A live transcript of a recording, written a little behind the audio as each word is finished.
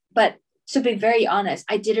But to be very honest,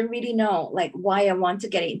 I didn't really know like why I want to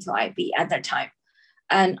get into IB at that time.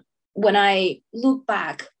 And when I look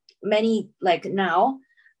back, many like now,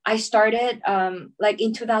 I started like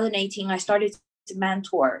in 2018, I started to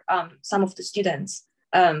mentor some of the students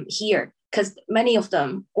here because many of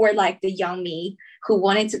them were like the young me who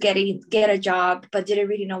wanted to get a job but didn't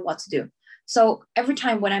really know what to do. So every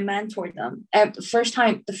time when I mentored them,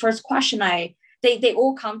 the first question they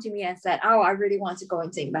all come to me and said, "Oh, I really want to go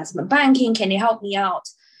into investment banking. Can you help me out?"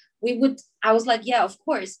 I was like, "Yeah, of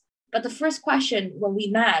course." But the first question when we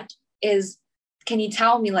met is, "Can you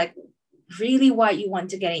tell me like really why you want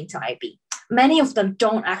to get into IB?" Many of them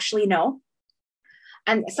don't actually know,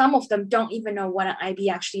 and some of them don't even know what an IB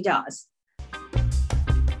actually does.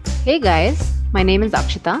 Hey guys, my name is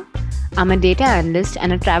Akshita. I'm a data analyst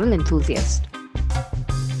and a travel enthusiast.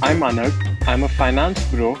 I'm Anand. I'm a finance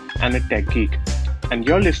bro and a tech geek. And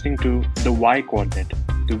you're listening to The Why Quadrant,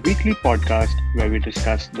 the weekly podcast where we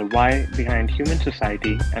discuss the why behind human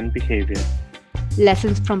society and behavior.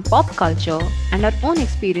 Lessons from pop culture and our own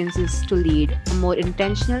experiences to lead a more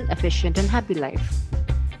intentional, efficient, and happy life.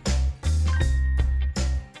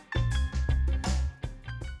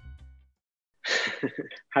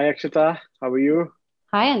 Hi Akshita, how are you?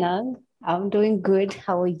 Hi Anand, I'm doing good.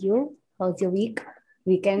 How are you? How's your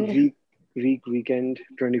weekend? Weekend,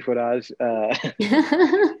 24 hours. Uh,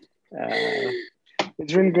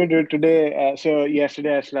 it's been good today. So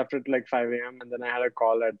yesterday I slept at like 5 a.m. and then I had a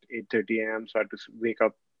call at 8:30 a.m. So I had to wake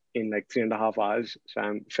up in like 3.5 hours. So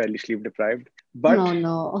I'm fairly sleep deprived. But No,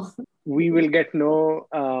 no. we will get no,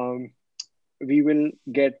 we will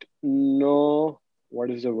get no, what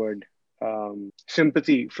is the word?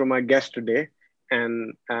 Sympathy from our guest today.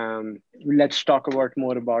 And let's talk about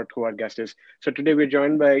more about who our guest is. So today we're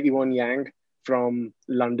joined by Yvonne Yang from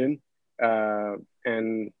London.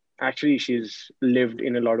 And actually, she's lived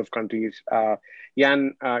in a lot of countries.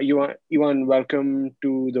 Yvonne, welcome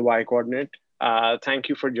to the Y Coordinate. Thank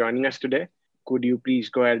you for joining us today. Could you please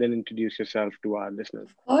go ahead and introduce yourself to our listeners?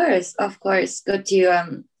 Of course. Good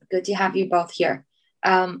to have you both here.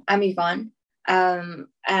 I'm Yvonne.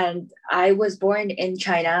 And I was born in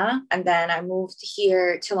China, and then I moved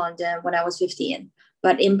here to London when I was 15.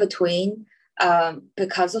 But in between,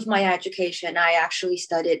 because of my education, I actually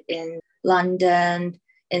studied in London,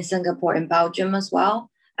 in Singapore, in Belgium as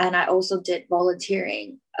well. And I also did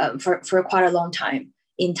volunteering for quite a long time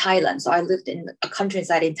in Thailand. So I lived in a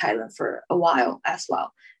countryside in Thailand for a while as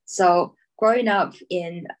well. So growing up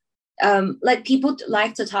in like people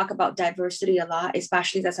like to talk about diversity a lot,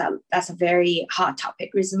 especially that's a very hot topic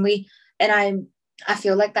recently, and I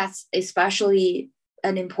feel like that's especially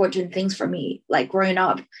an important thing for me. Like growing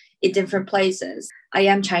up in different places, I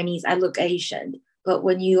am Chinese, I look Asian, but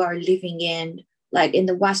when you are living in like in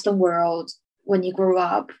the Western world, when you grow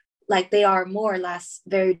up, like they are more or less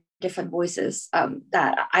very different voices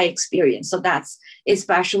that I experience. So that's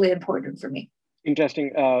especially important for me.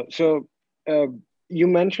 Interesting. Uh, you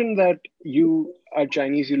mentioned that you are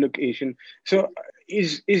Chinese, you look Asian. So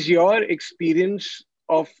is your experience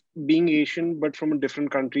of being Asian but from a different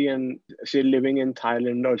country and say living in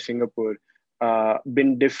Thailand or Singapore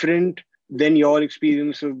been different than your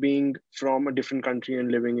experience of being from a different country and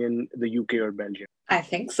living in the UK or Belgium? I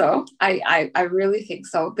think so. I really think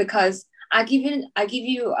so because I give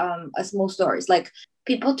you a small stories. Like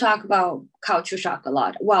people talk about culture shock a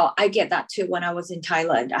lot. Well, I get that too when I was in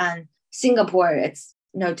Thailand and Singapore. It's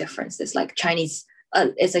no difference. It's like Chinese.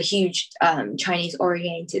 It's a huge Chinese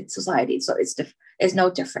oriented society, so it's no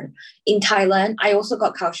different. In Thailand, I also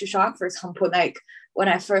got culture shock. For example, like when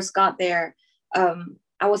I first got there,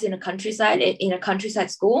 I was in a countryside in a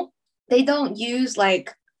countryside school. They don't use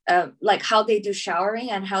like how they do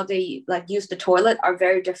showering and how they like use the toilet are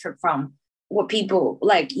very different from what people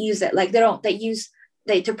like use it. Like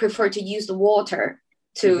they to prefer to use the water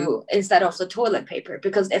to instead of the toilet paper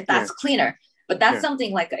because if that's cleaner. But that's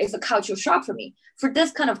something like it's a cultural shock for me. For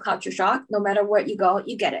this kind of culture shock, no matter where you go,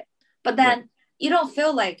 you get it. But then you don't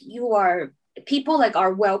feel like you are people like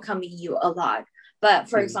are welcoming you a lot. But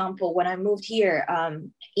for example, when I moved here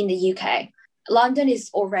in the UK, London is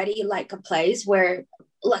already like a place where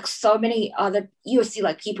like so many other you see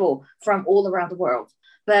like people from all around the world.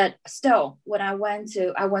 But still, when I went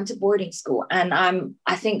to boarding school, and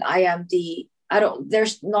I think I am the I don't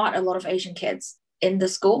there's not a lot of Asian kids in the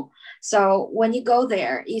school. So when you go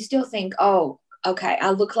there, you still think, oh, okay,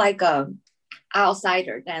 I look like a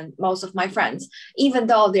outsider than most of my friends, even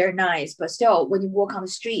though they're nice. But still, when you walk on the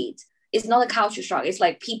street, it's not a culture shock. It's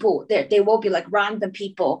like people there. They will be like random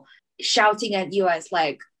people shouting at you as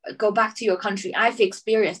like go back to your country. I've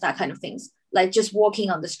experienced that kind of things like just walking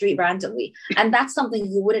on the street randomly. And that's something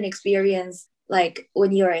you wouldn't experience like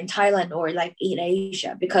when you're in Thailand or like in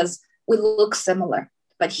Asia, because we look similar.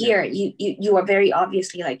 But here you are very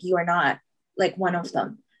obviously like you are not like one of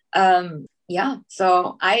them. Yeah,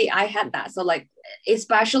 so I had that. So like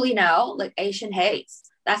especially now, like Asian hates,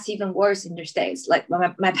 that's even worse in the States. Like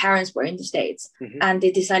my parents were in the States and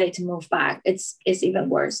they decided to move back. It's even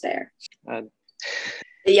worse there.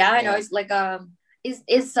 Yeah, I know. It's like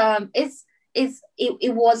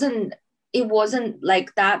it wasn't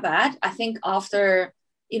like that bad. I think after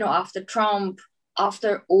after Trump,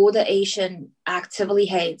 after all the Asian actively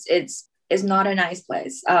hates, it's not a nice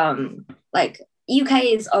place. Like UK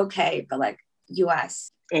is okay, but like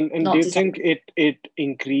US. And do you think it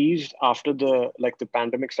increased after the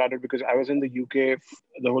pandemic started? Because I was in the UK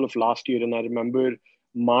the whole of last year, and I remember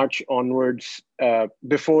March onwards,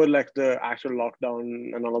 before like the actual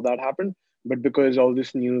lockdown and all of that happened. But because all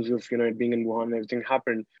this news of it being in Wuhan and everything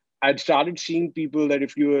happened, I'd started seeing people that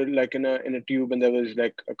if you were like in a tube and there was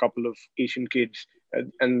like a couple of Asian kids,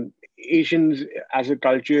 and Asians as a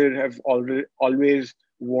culture have always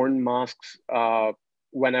worn masks.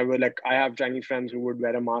 Whenever, like, I have Chinese friends who would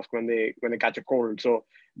wear a mask when they catch a cold, so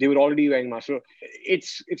they were already wearing masks. So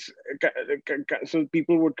it's so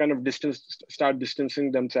people would kind of start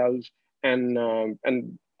distancing themselves, and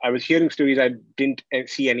I was hearing stories. I didn't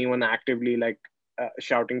see anyone actively like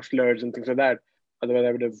shouting slurs and things like that. Otherwise,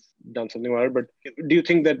 I would have done something about it. But do you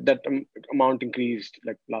think that amount increased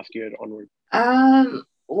like last year onward?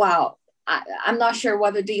 Wow, I'm not sure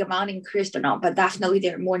whether the amount increased or not, but definitely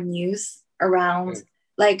there are more news around.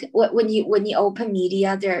 Like when you open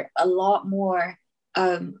media, there are a lot more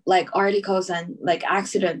like articles and like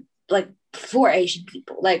accident like for Asian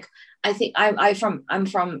people. Like I think I'm from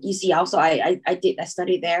UCL, so I did a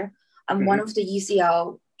study there. I'm one of the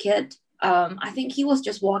UCL kid. I think he was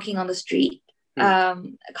just walking on the street. I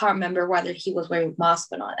can't remember whether he was wearing a mask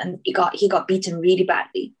or not, and he got beaten really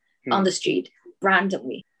badly on the street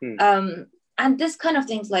randomly. And this kind of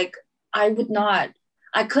things, like I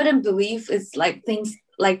couldn't believe it's like things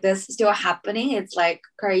like this still happening. It's like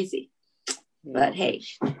crazy. But hey,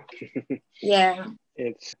 yeah,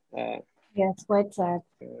 it's quite sad.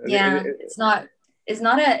 Yeah, it's not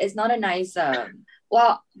a nice.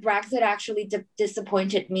 Well, Brexit actually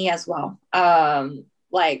disappointed me as well.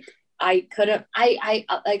 Like I couldn't. I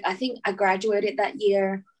think I graduated that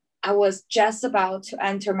year. I was just about to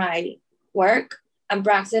enter my work, and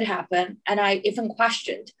Brexit happened, and I even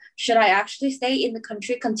questioned, should I actually stay in the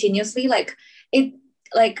country continuously?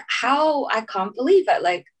 How I can't believe it.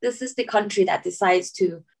 Like, this is the country that decides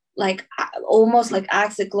to like almost like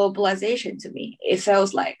exit globalization to me. It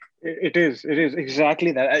feels like it is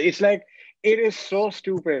exactly that. It's like, it is so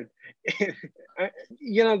stupid.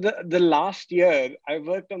 The last year I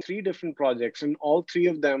worked on 3 different projects, and all 3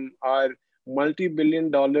 of them are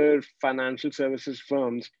multi-billion-dollar financial services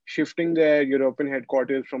firms shifting their European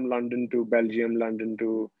headquarters from London to Belgium, London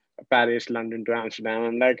to Paris, London to Amsterdam.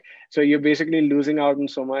 And like, so you're basically losing out on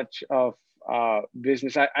so much of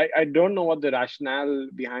business. I don't know what the rationale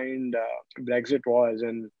behind Brexit was.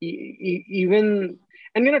 And even,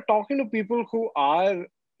 and talking to people who are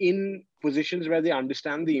in positions where they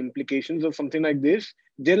understand the implications of something like this,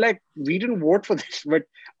 they're like, we didn't vote for this, but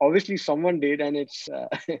obviously someone did. And it's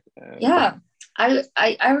yeah. I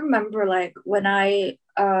remember like when I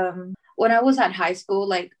was at high school,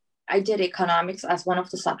 like I did economics as one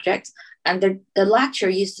of the subjects, and the lecturer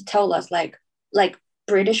used to tell us like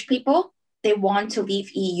British people, they want to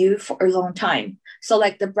leave EU for a long time. So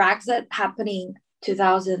like the Brexit happening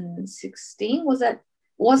 2016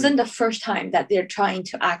 wasn't the first time that they're trying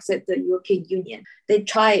to exit the European Union. They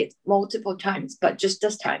tried multiple times, but just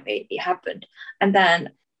this time it happened. And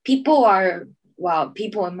then people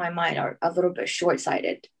in my mind are a little bit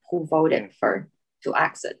short-sighted who voted to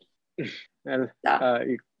exit. Well,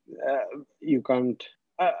 you can't.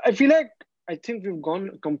 I feel like, I think we've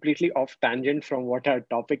gone completely off tangent from what our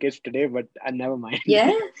topic is today, but never mind.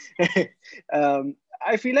 Yeah.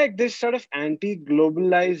 I feel like this sort of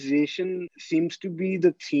anti-globalization seems to be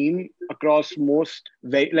the theme across most,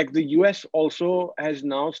 like the US also has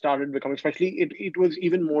now started becoming, especially it was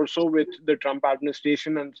even more so with the Trump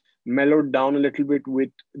administration and mellowed down a little bit with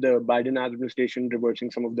the Biden administration reversing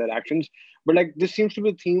some of their actions. But like, this seems to be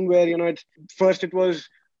a theme where, it was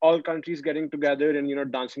all countries getting together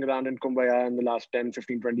and, dancing around in Kumbaya in the last 10,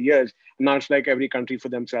 15, 20 years. And now it's like every country for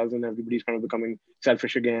themselves and everybody's kind of becoming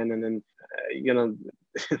selfish again. And then,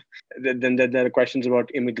 then there are questions about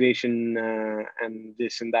immigration and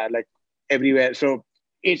this and that, like everywhere. So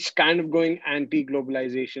it's kind of going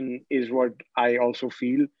anti-globalization is what I also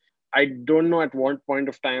feel. I don't know at what point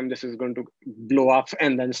of time this is going to blow up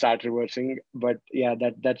and then start reversing. But yeah,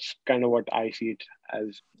 that's kind of what I see it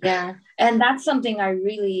as. Yeah. And that's something I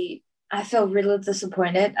feel really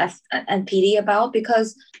disappointed and pity about,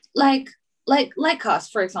 because like like us,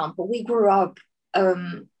 for example, we grew up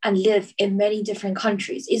and live in many different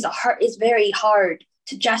countries. It's very hard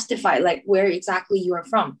to justify like where exactly you are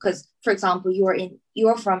from. Because for example, you were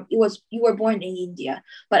born in India,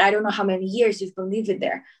 but I don't know how many years you've been living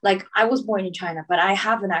there. Like I was born in China, but I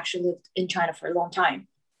haven't actually lived in China for a long time.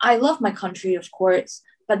 I love my country, of course,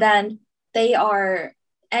 but then they are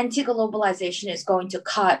anti-globalization is going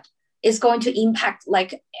to impact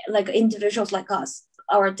like individuals like us,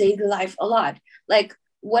 our daily life a lot. Like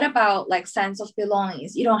what about like sense of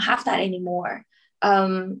belongings? You don't have that anymore.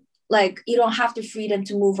 Like you don't have the freedom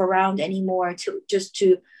to move around anymore, to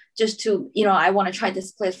I want to try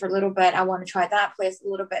this place for a little bit, I want to try that place a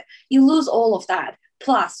little bit. You lose all of that,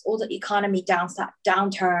 plus all the economy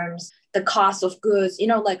downturns, the cost of goods,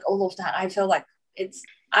 like all of that. I feel like it's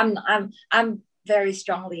I'm very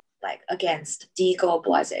strongly like against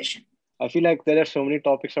deglobalization. I feel like there are so many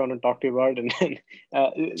topics I want to talk to you about, and then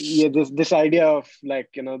yeah, this idea of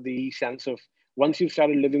like the sense of once you've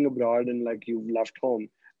started living abroad and like you've left home,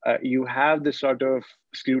 you have this sort of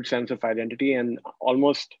skewed sense of identity, and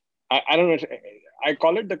almost I don't know, I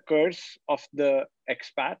call it the curse of the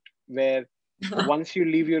expat, where once you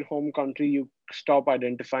leave your home country, you stop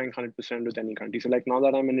identifying 100% with any country. So like now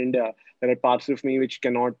that I'm in India, there are parts of me which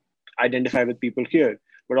cannot identify with people here.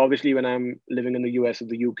 But obviously, when I'm living in the US or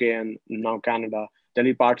the UK and now Canada, there'll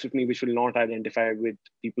be parts of me which will not identify with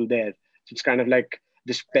people there. So it's kind of like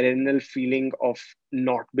this perennial feeling of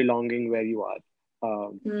not belonging where you are.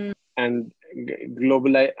 And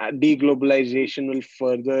deglobalization will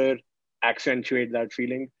further accentuate that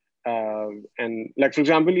feeling. And like, for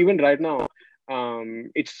example, even right now,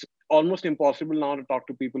 it's almost impossible now to talk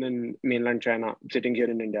to people in mainland China sitting here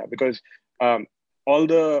in India, because all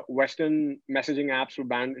the Western messaging apps were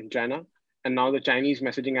banned in China, and now the Chinese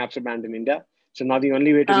messaging apps are banned in India. So now the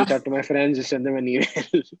only way to reach out to my friends is send them an email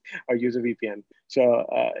or use a VPN. So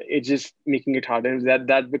it's just making it harder. If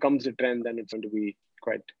that becomes a trend, then it's going to be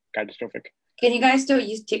quite catastrophic. Can you guys still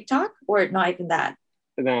use TikTok or not even that?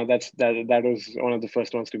 No, that was one of the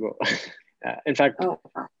first ones to go. In fact,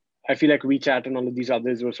 I feel like WeChat and all of these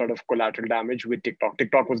others were sort of collateral damage with TikTok.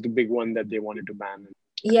 TikTok was the big one that they wanted to ban.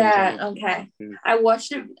 Yeah, okay. I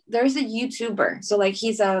watched it. There's a YouTuber. So like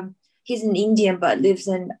he's an Indian but lives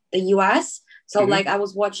in the US. So like I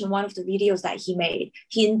was watching one of the videos that he made.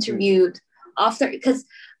 He interviewed after, because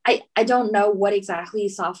I don't know what exactly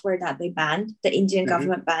software that they banned, the Indian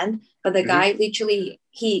government banned, but the guy literally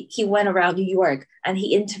he went around New York and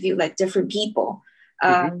he interviewed like different people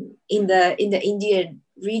in the Indian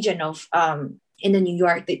region of in the New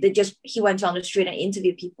York. He went on the street and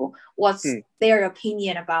interviewed people. What's their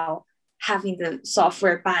opinion about having the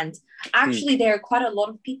software banned? Actually, there are quite a lot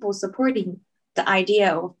of people supporting the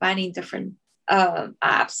idea of banning different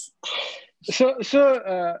apps. So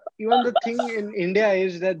even the thing in India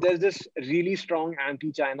is that there's this really strong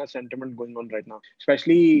anti-China sentiment going on right now,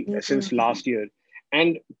 especially since last year,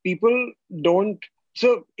 and people don't.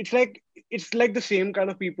 So it's like the same kind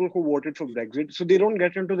of people who voted for Brexit. So they don't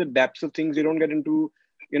get into the depths of things. They don't get into,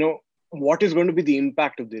 what is going to be the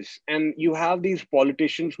impact of this. And you have these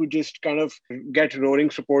politicians who just kind of get roaring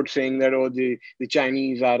support saying that, the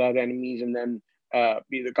Chinese are our enemies, and then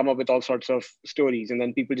they come up with all sorts of stories, and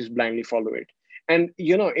then people just blindly follow it. And,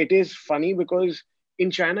 it is funny because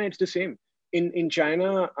in China, it's the same. In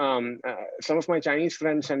China, some of my Chinese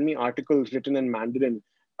friends send me articles written in Mandarin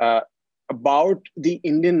about the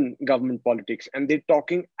Indian government politics, and they're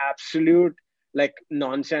talking absolute like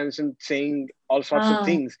nonsense and saying all sorts of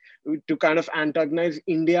things to kind of antagonize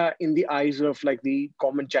India in the eyes of like the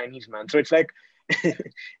common Chinese man. So it's like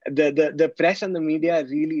the press and the media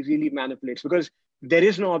really, really manipulates, because there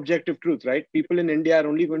is no objective truth, right? People in India are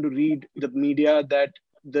only going to read the media that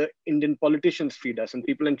the Indian politicians feed us, and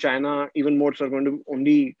people in China, even more so, are going to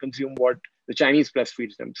only consume what the Chinese press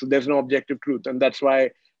feeds them. So there's no objective truth, and that's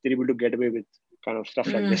why they're able to get away with kind of stuff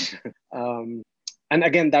like this. And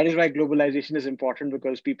again, that is why globalization is important,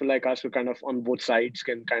 because people like us who kind of on both sides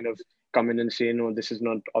can kind of come in and say, no, this is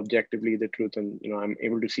not objectively the truth, and I'm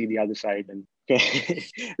able to see the other side. And okay,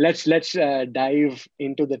 let's dive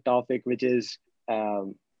into the topic, which is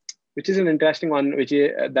an interesting one, which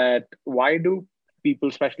is that why do people,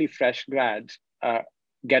 especially fresh grads,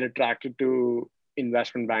 get attracted to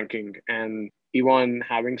investment banking? And Yvonne,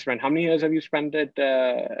 having spent, how many years have you spent at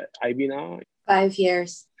IB now? 5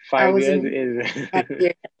 years. 5 years is 5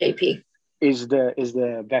 years at JP. is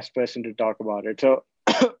the best person to talk about it. So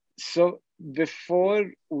So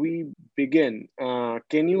before we begin,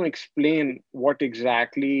 can you explain what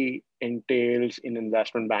exactly entails in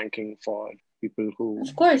investment banking for people who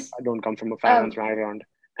Of course. don't come from a finance background?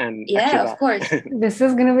 And Yeah, of Akshita. course. This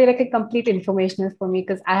is going to be like a complete informational for me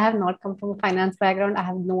because I have not come from a finance background. I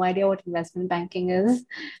have no idea what investment banking is.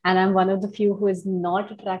 And I'm one of the few who is not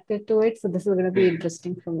attracted to it. So this is going to be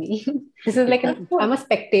interesting for me. This is like I'm a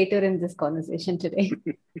spectator in this conversation today.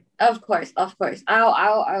 Of course, of course.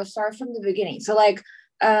 I'll start from the beginning. So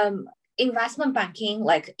investment banking,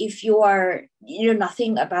 like if you know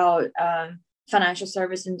nothing about financial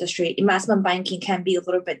service industry, investment banking can be a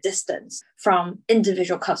little bit distant from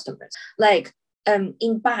individual customers. Like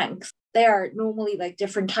in banks, there are normally like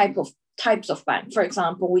different types of bank. For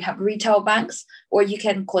example, we have retail banks, or you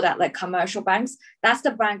can call that like commercial banks. That's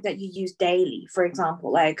the bank that you use daily. For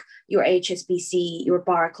example, like your HSBC, your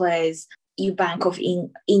Barclays, you Bank of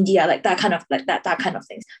India, like that kind of that kind of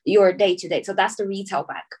things. Your day to day. So that's the retail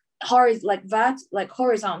bank.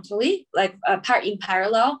 Horizontally, in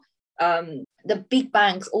parallel, the big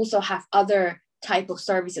banks also have other type of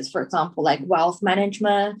services, for example, like wealth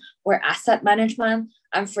management or asset management.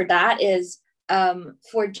 And for that is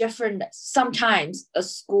for different, sometimes a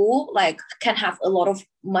school like can have a lot of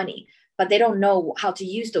money, but they don't know how to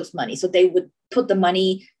use those money. So they would put the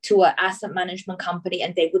money to an asset management company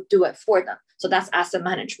and they would do it for them. So that's asset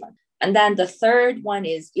management. And then the third one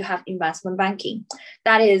is you have investment banking.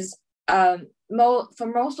 That is for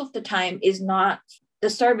most of the time is not, the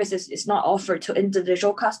services is not offered to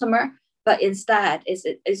individual customer, but instead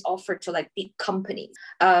is offered to like big companies.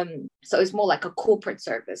 So it's more like a corporate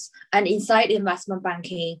service. And inside investment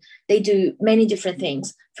banking, they do many different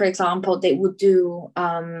things. For example, they would do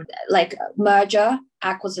like merger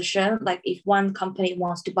acquisition. Like if one company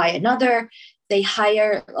wants to buy another, they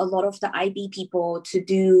hire a lot of the IB people to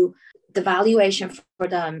do the valuation for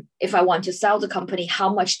them. If I want to sell the company,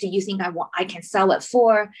 how much do you think I can sell it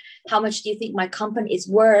for? How much do you think my company is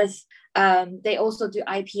worth? They also do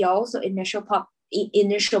IPO, so initial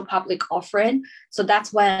public offering. So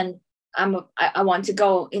that's when I want to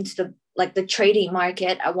go into the trading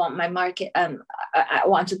market. I want my market. I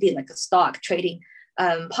want to be like a stock trading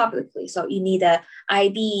publicly. So you need a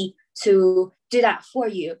IB to do that for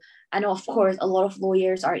you. And of course, a lot of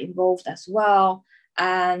lawyers are involved as well.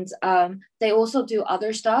 And they also do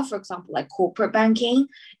other stuff, for example, like corporate banking.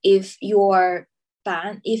 If your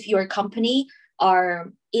company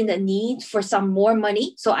are in the need for some more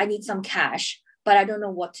money, so I need some cash, but I don't know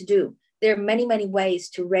what to do. There are many, many ways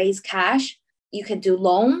to raise cash. You can do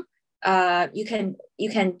loan. You can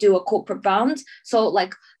do a corporate bond. So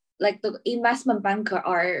like the investment banker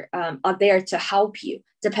are there to help you,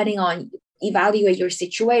 depending on evaluate your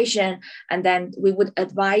situation, and then we would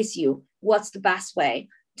advise you what's the best way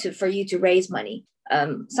for you to raise money,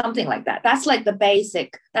 something like that. That's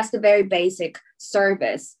the very basic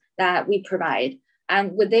service that we provide.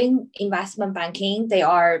 And within investment banking, there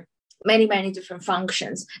are many, many different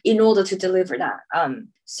functions in order to deliver that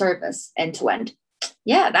service end to end.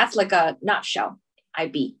 Yeah, that's like a nutshell,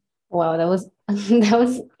 IB. Wow,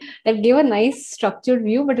 that gave a nice structured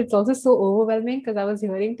view, but it's also so overwhelming because I was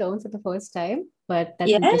hearing terms for the first time. But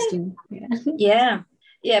that's interesting. Yeah.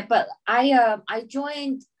 But I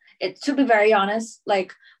joined it, to be very honest.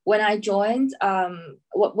 Like when I joined,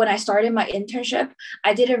 when I started my internship,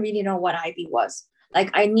 I didn't really know what IB was. Like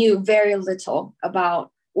I knew very little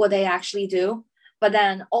about what they actually do. But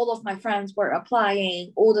then all of my friends were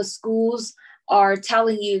applying. All the schools are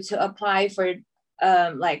telling you to apply for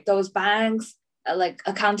like those banks, like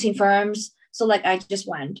accounting firms. So like I just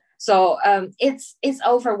went. So it was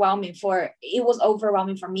overwhelming for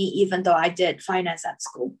me, even though I did finance at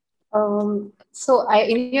school. In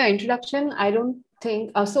your introduction, I don't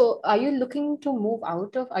think so. Are you looking to move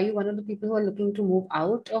out of? Are you one of the people who are looking to move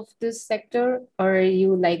out of this sector, or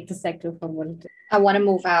you like the sector for what it is? I want to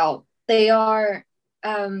move out. They are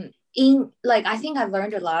I think I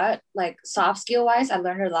learned a lot, like soft skill wise. I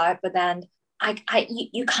learned a lot, but then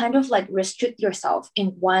you kind of like restrict yourself in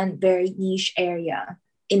one very niche area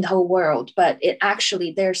in the whole world. But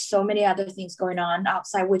there's so many other things going on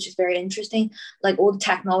outside, which is very interesting, like all the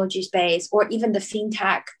technology space or even the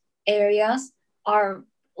fintech areas are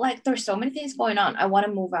like, there's so many things going on. I want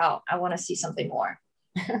to move out. I want to see something more.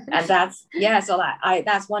 And that's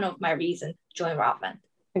one of my reasons to join Rotman.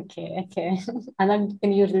 Okay. And then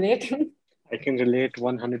can you relate? I can relate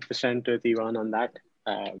 100% with Ivan on that.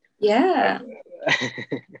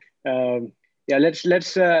 Let's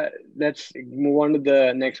move on to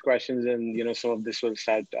the next questions, and some of this will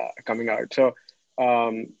start coming out. So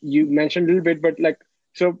you mentioned a little bit, but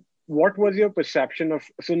so what was your perception of,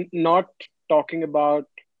 so not talking about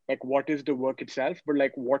like what is the work itself, but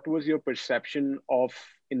like what was your perception of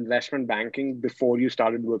investment banking before you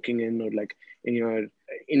started working in, or like in your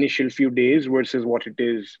initial few days versus what it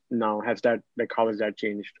is now? Has that, like, how has that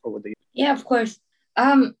changed over the years? Yeah, of course.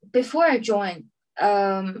 Before I joined,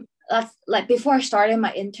 that's like before I started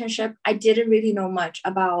my internship, I didn't really know much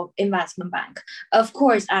about investment bank. Of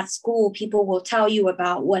course, at school, people will tell you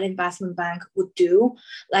about what investment bank would do,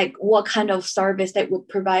 like what kind of service they would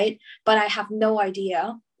provide, but I have no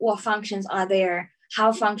idea what functions are there,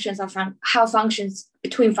 how functions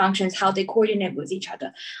between functions, how they coordinate with each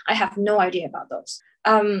other. I have no idea about those.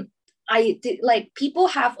 I did, like people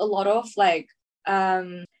have a lot of like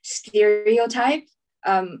stereotype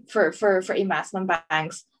for investment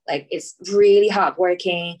banks, like it's really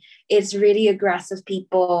hardworking, it's really aggressive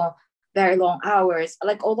people, very long hours,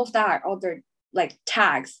 like all of that, all the like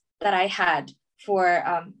tags that I had for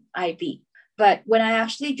IB. But when I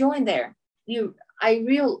actually joined there,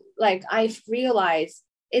 I've realized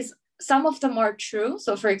is some of them are true.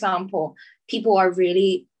 So for example, people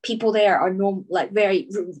there are like very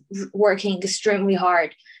working extremely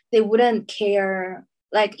hard. They wouldn't care,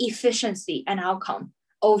 like efficiency and outcome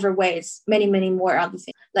overweighs many more other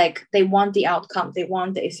things. Like they want the outcome, they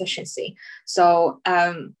want the efficiency. So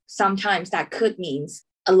sometimes that could means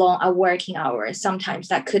a working hours. Sometimes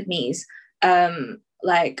that could means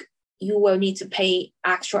like you will need to pay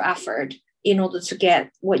extra effort in order to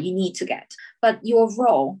get what you need to get. But your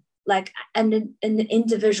role, like an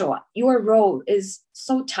individual, your role is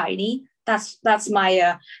so tiny. That's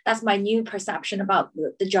my new perception about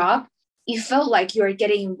the job. You felt like you're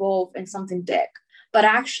getting involved in something big, but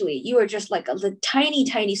actually you are just like a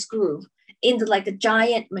tiny screw in the like a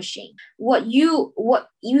giant machine. What you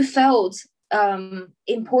felt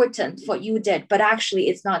important, what you did, but actually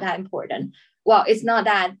it's not that important. Well, it's not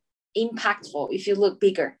that impactful if you look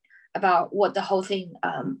bigger about what the whole thing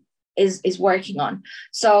is working on.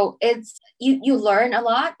 So it's you learn a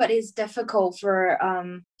lot, but it's difficult for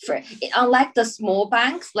unlike the small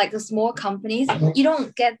banks, like the small companies, you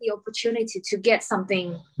don't get the opportunity to get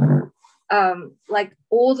something like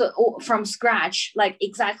all from scratch, like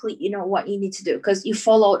exactly you know what you need to do, because you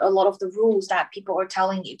followed a lot of the rules that people are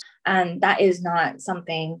telling you, and that is not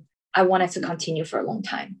something I wanted to continue for a long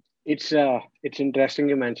time. It's interesting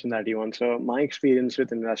you mentioned that, Yvonne. So my experience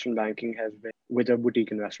with investment banking has been with a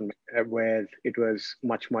boutique investment where it was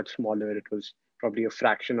much smaller. It was probably a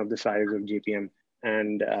fraction of the size of JPM.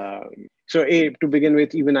 And to begin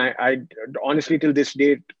with, even I honestly till this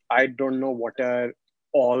date I don't know what are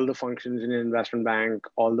all the functions in an investment bank,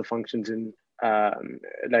 all the functions in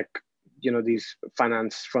like these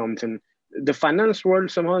finance firms, and the finance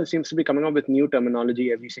world somehow seems to be coming up with new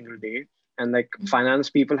terminology every single day. And like finance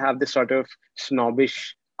people have this sort of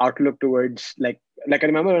snobbish outlook towards like I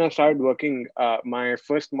remember when I started working my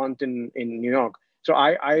first month in New York. So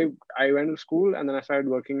I went to school and then I started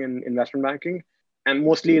working in investment banking, and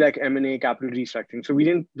mostly like M&A, capital restructuring. So we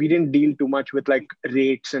didn't deal too much with like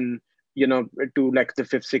rates and to like the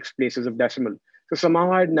fifth, sixth places of decimal. So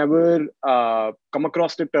somehow I'd never come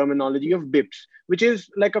across the terminology of BIPs, which is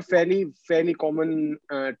like a fairly common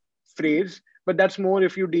phrase, but that's more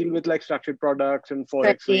if you deal with like structured products and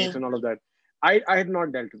forex rates and all of that. I had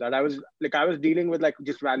not dealt with that. I was dealing with like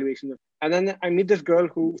just valuations. And then I meet this girl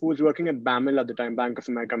who was working at BAML at the time, Bank of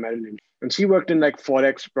America Merrill Lynch, and she worked in like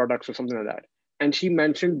forex products or something like that. And she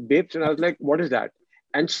mentioned BIPs, and I was like, "What is that?"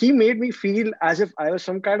 And she made me feel as if I was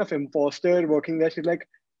some kind of imposter working there. She's like,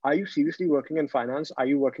 "Are you seriously working in finance? Are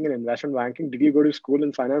you working in investment banking? Did you go to school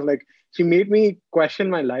in finance?" Like, she made me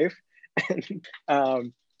question my life.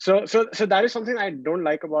 And so that is something I don't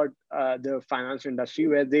like about the finance industry,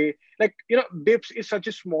 where they like BIPS is such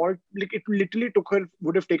a small, like it literally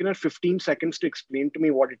would have taken her 15 seconds to explain to me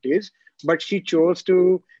what it is, but she chose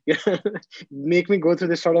to make me go through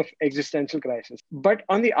this sort of existential crisis. But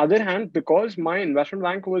on the other hand, because my investment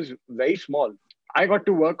bank was very small, I got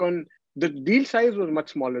to work on the deal size was much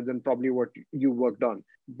smaller than probably what you worked on.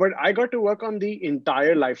 But I got to work on the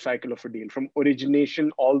entire life cycle of a deal, from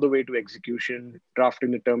origination all the way to execution,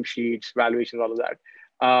 drafting the term sheets, valuations, all of that,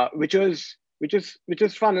 which is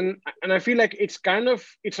fun. And I feel like it's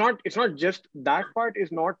not just that part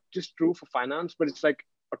is not just true for finance, but it's like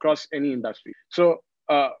across any industry. So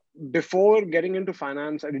before getting into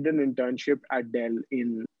finance, I did an internship at Dell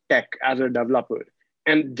in tech as a developer.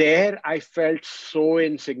 And there I felt so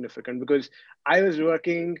insignificant because I was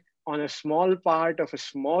working on a small part of a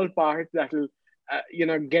small part that will,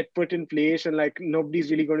 get put in place, and like nobody's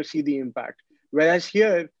really going to see the impact. Whereas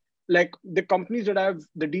here, like the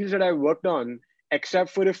deals that I've worked on, except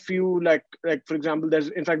for a few, like for example, there's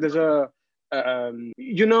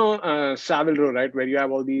Savile Row, right, where you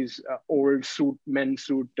have all these old men's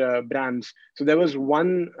suit brands. So there was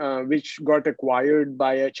one which got acquired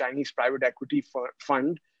by a Chinese private equity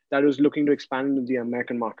fund that was looking to expand into the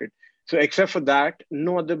American market. So except for that,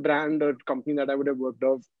 no other brand or company that I would have worked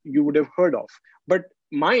of, you would have heard of. But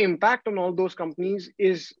my impact on all those companies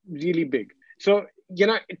is really big. So,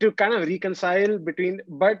 to kind of reconcile between,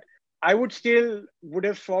 but I would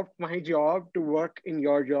have swapped my job to work in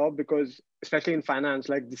your job, because especially in finance,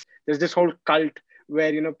 like this, there's this whole cult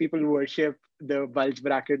where, people worship the bulge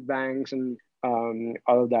bracket banks and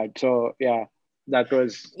all of that. So yeah, that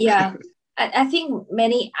was. Yeah. I think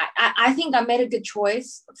I think I made a good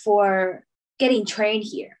choice for getting trained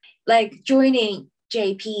here. Like joining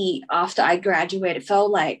JP after I graduated felt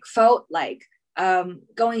like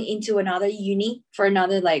going into another uni for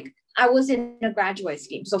another, like I was in a graduate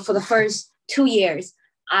scheme. So for the first 2 years,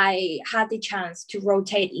 I had the chance to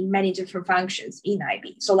rotate in many different functions in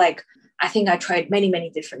IB. So like I think I tried many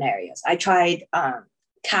different areas. I tried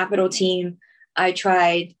capital team. I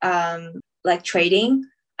tried like trading.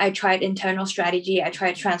 I tried internal strategy. I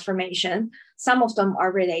tried transformation. Some of them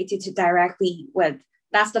are related to directly with,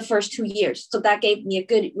 that's the first 2 years. So that gave me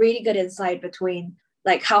a really good insight between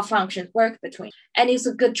like how functions work between, and it's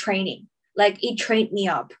a good training. Like it trained me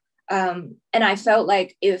up. And I felt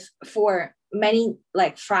like if for many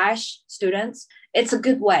like fresh students, it's a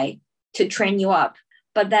good way to train you up.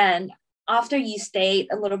 But then after you stay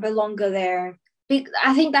a little bit longer there,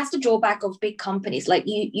 I think that's the drawback of big companies. Like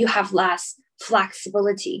you have less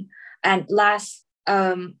flexibility and less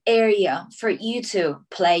area for you to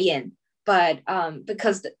play in. But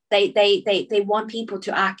because they want people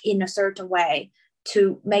to act in a certain way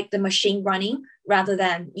to make the machine running, rather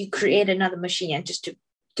than you create another machine and just to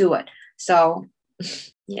do it. So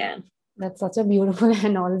yeah. That's such a beautiful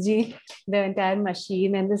analogy. The entire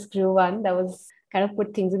machine and the screw one, that was kind of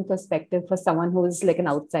put things in perspective for someone who's like an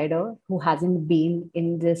outsider who hasn't been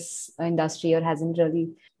in this industry or hasn't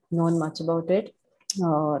really known much about it.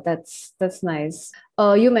 That's nice.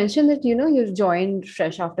 You mentioned that you joined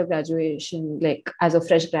fresh after graduation, like as a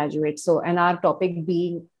fresh graduate. So, and our topic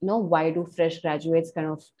being, why do fresh graduates kind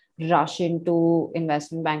of rush into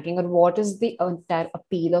investment banking, or what is the entire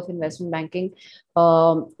appeal of investment banking?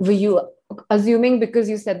 Were you assuming, because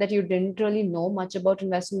you said that you didn't really know much about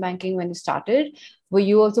investment banking when you started, were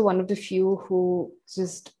you also one of the few who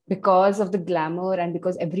just because of the glamour and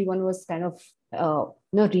because everyone was kind of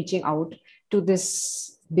reaching out to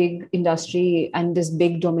this big industry and this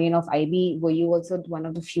big domain of IB, were you also one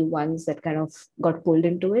of the few ones that kind of got pulled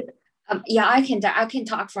into it? Yeah, I can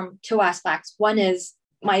talk from two aspects. One is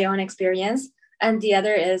my own experience, and the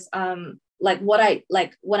other is like what I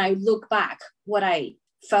like when I look back, what I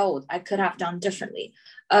felt I could have done differently.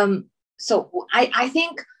 So I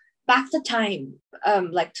think back the time,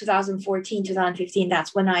 like 2014, 2015,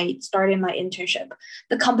 that's when I started my internship.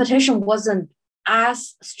 The competition wasn't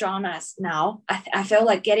as strong as now. I feel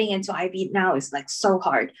like getting into IB now is like so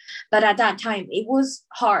hard. But at that time, it was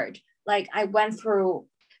hard. Like I went through,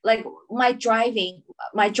 like my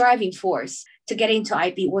driving force to get into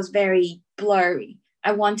IB was very blurry.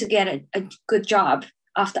 I want to get a good job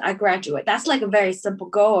after I graduate. That's like a very simple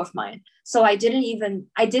goal of mine. So I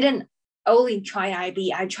didn't only try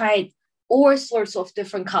IB. I tried all sorts of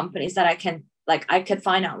different companies that I could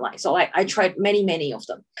find online. So I tried many of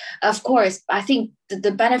them. Of course, I think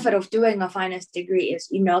the benefit of doing a finance degree is,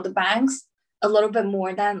 the banks a little bit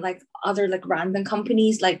more than like other like random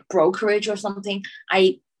companies like brokerage or something.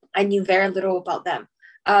 I knew very little about them.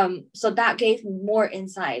 So that gave me more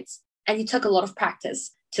insights, and it took a lot of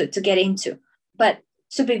practice to get into. But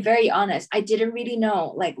to be very honest, I didn't really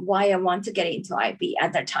know like why I want to get into IB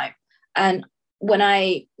at that time. And when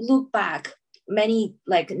I look back,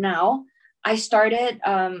 now, I started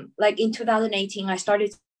like in 2018, I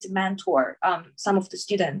started to mentor some of the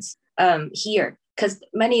students here, because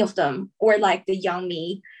many of them were like the young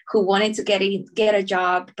me who wanted to get a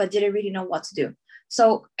job but didn't really know what to do.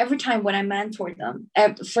 So every time when I mentored them,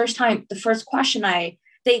 the first question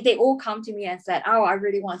they all come to me and said, "Oh, I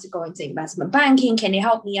really want to go into investment banking. Can you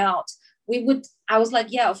help me out?" I was like,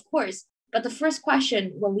 "Yeah, of course." But the first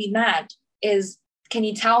question when we met is, "Can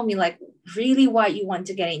you tell me like really why you want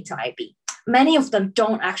to get into IB?" Many of them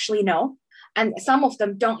don't actually know, and some of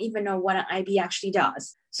them don't even know what an IB actually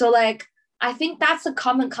does. So like, I think that's a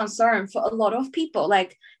common concern for a lot of people.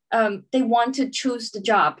 Like, they want to choose the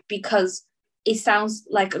job because it sounds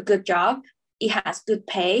like a good job. It has good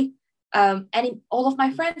pay. All of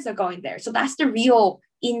my friends are going there. So that's the real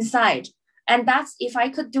insight. And that's, if I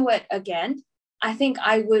could do it again, I think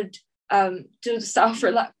I would do the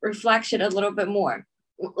self-reflection a little bit more.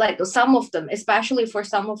 like some of them, especially for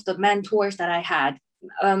some of the mentors that I had,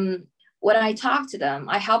 when I talk to them,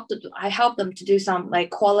 I help them to do some like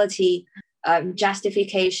quality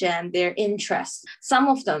justification, their interests. Some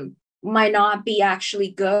of them might not be actually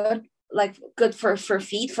good, like good for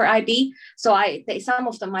feed for IB. So some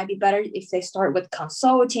of them might be better if they start with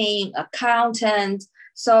consulting, accountant.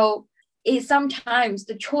 So sometimes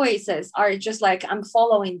the choices are just like I'm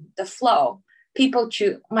following the flow. People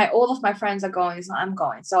choose. All of my friends are going, so I'm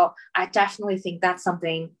going. So I definitely think that's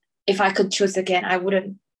something. If I could choose again, I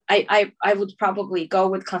wouldn't. I would probably go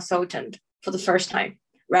with consultant for the first time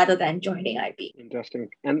rather than joining IB. Interesting.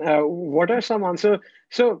 And what are some answers?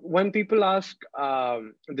 So when people ask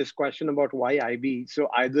this question about why IB, so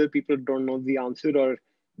either people don't know the answer or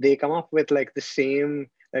they come up with like the same,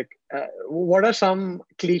 like, what are some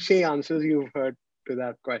cliche answers you've heard to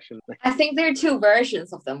that question? I think there are two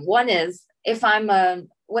versions of them. One is if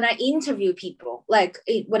when I interview people, like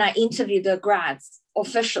when I interview the grads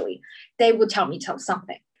officially, they would tell me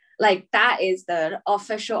something. Like that is the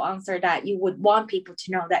official answer that you would want people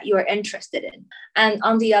to know that you are interested in. And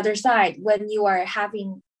on the other side, when you are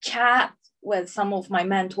having chat with some of my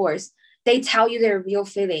mentors, they tell you their real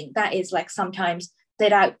feeling. That is like sometimes they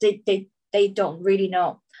don't really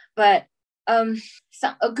know. But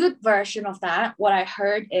so a good version of that, what I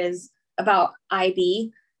heard is about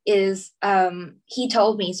IB is he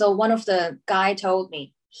told me, so one of the guy told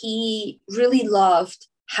me he really loved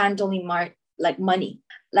handling money.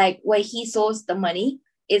 Like when he saws the money,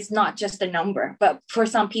 it's not just a number, but for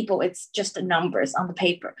some people, it's just the numbers on the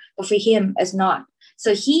paper. But for him, it's not.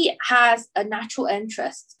 So he has a natural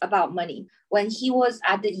interest about money. When he was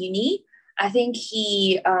at the uni, I think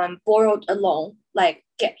he borrowed a loan,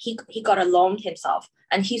 he got a loan himself,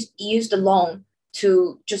 and he used the loan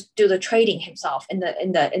to just do the trading himself in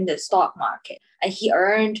the stock market. And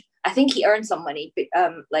I think he earned some money,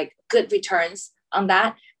 like good returns on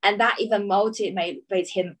that. And that even motivates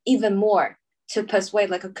him even more to persuade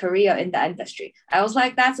like a career in the industry. I was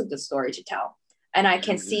like, that's a good story to tell. And I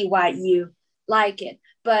can see why you like it.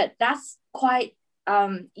 But that's quite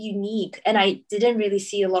unique. And I didn't really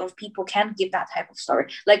see a lot of people can give that type of story.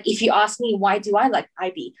 Like if you ask me, why do I like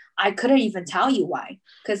IB? I couldn't even tell you why.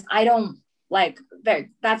 Because I don't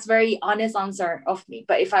that's very honest answer of me.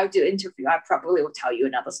 But if I do interview, I probably will tell you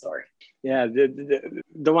another story. Yeah,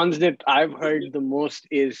 the ones that I've heard the most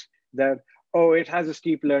is that, oh, it has a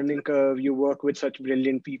steep learning curve. You work with such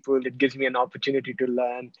brilliant people. It gives me an opportunity to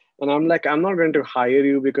learn. And I'm like, I'm not going to hire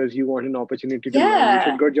you because you want an opportunity to learn. You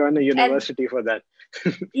should go join a university for that.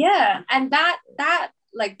 Yeah. And that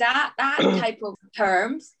type of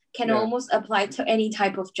terms can almost apply to any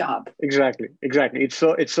type of job. Exactly. It's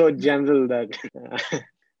so general that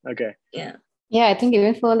okay. Yeah, I think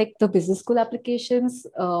even for like the business school applications,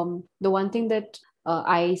 the one thing that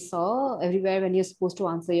I saw everywhere when you're supposed to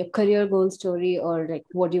answer your career goal story or like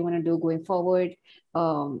what do you want to do going forward,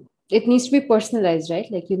 it needs to be personalized,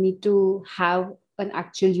 right? Like you need to have an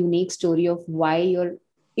actual unique story of why you're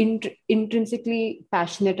intrinsically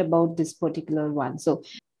passionate about this particular one. So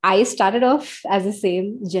I started off as the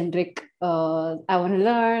same generic, I want to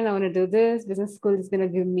learn, I want to do this, business school is going to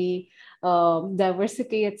give me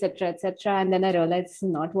diversity, etc., etc. And then I realized it's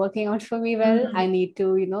not working out for me well. I need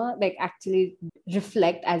to, like actually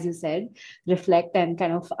reflect, as you said, reflect and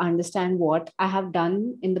kind of understand what I have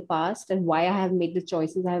done in the past and why I have made the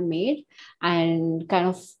choices I have made, and kind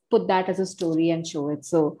of put that as a story and show it.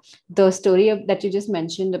 So the story that you just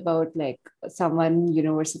mentioned about like someone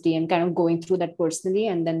university and kind of going through that personally,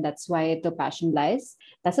 and then that's why the passion lies.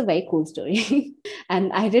 That's a very cool story.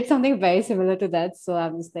 And I did something very similar to that. So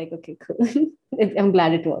I'm just like, okay, cool. I'm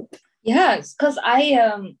glad it worked. Yes, because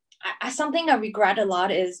I something I regret a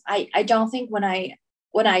lot is I don't think when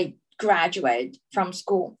I graduate from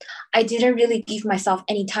school, I didn't really give myself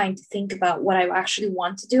any time to think about what I actually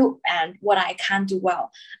want to do and what I can do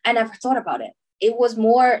well. I never thought about it. It was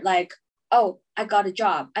more like, oh, I got a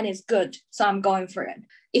job and it's good, so I'm going for it.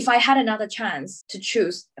 If I had another chance to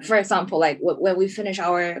choose, for example, like when we finish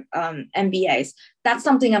our MBAs, that's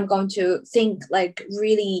something I'm going to think like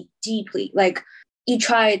really deeply. Like you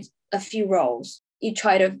tried a few roles, you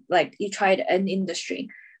tried an industry.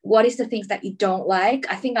 What is the things that you don't like?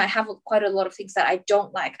 I think I have quite a lot of things that I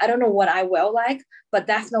don't like. I don't know what I will like, but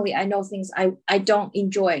definitely I know things I don't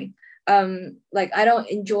enjoy. Like I don't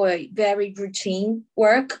enjoy very routine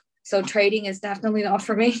work. So trading is definitely not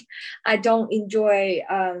for me. I don't enjoy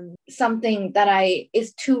something that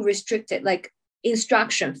is too restricted, like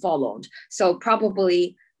instruction followed. So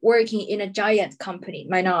probably working in a giant company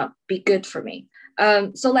might not be good for me.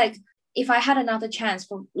 So like if I had another chance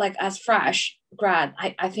for like as fresh grad,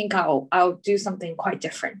 I think I'll do something quite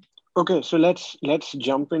different. Okay, so let's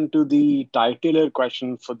jump into the titular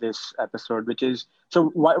question for this episode, which is,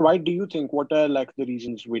 so why do you think, what are like the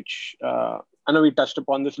reasons which I know we touched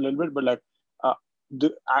upon this a little bit, but like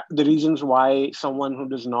the reasons why someone who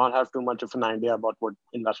does not have too much of an idea about what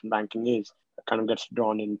investment banking is kind of gets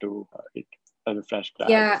drawn into it as a fresh grad?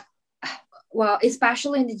 Yeah, well,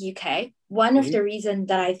 especially in the UK, one of the reasons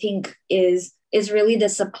that I think is really the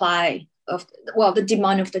supply of, well, the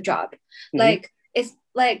demand of the job. Like it's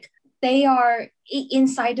like they are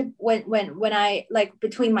inside when I like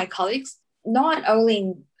between my colleagues, not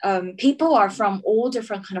only people are from all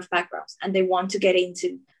different kind of backgrounds and they want to get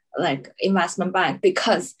into like investment bank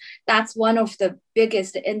because that's one of the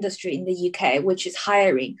biggest industry in the UK, which is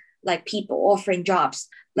hiring like people, offering jobs,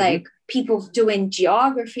 like people doing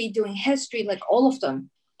geography, doing history, like all of them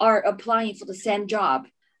are applying for the same job.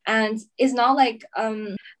 And it's not like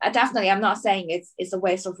definitely I'm not saying it's a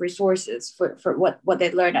waste of resources for what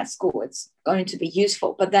they learn at school. It's going to be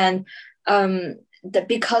useful, but then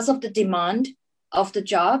because of the demand of the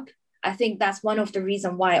job, I think that's one of the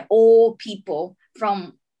reasons why all people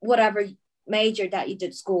from whatever major that you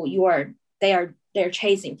did school, they're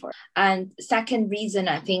chasing for. And second reason,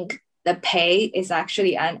 I think the pay is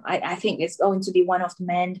actually, and I think it's going to be one of the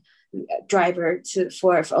main driver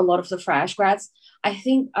for a lot of the fresh grads. I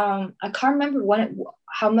think I can't remember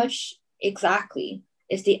how much exactly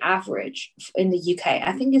is the average in the UK.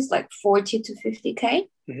 I think it's like 40 to 50K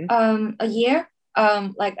a year.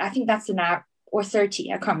 Like I think that's or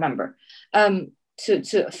 30, I can't remember.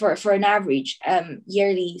 For an average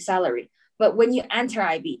yearly salary. But when you enter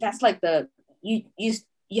IB, that's like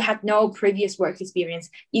you had no previous work experience,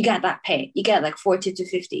 you get that pay. You get like 40 to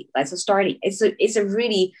 50. That's a starting. It's a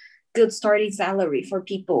really good starting salary for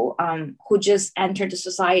people who just entered the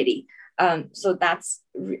society. So that's,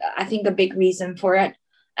 I think, a big reason for it.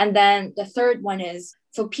 And then the third one is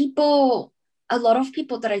for people, a lot of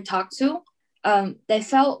people that I talked to, they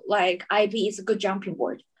felt like IB is a good jumping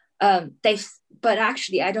board. But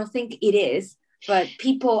actually, I don't think it is. But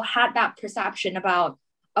people had that perception about,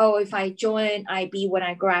 oh, if I join IB when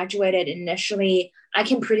I graduated initially, I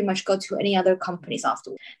can pretty much go to any other companies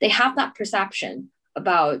afterwards. They have that perception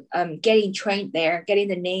about getting trained there, getting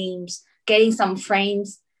the names, getting some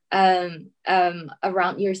frames around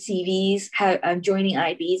your CVs, joining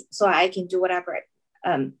IBs, so I can do whatever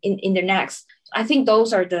in the next. I think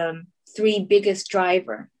those are the three biggest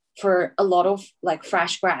driver for a lot of like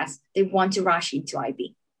fresh grads. They want to rush into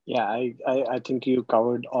IB. Yeah, I think you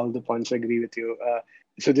covered all the points. I agree with you.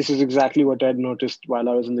 So this is exactly what I had noticed while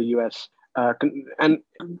I was in the US. And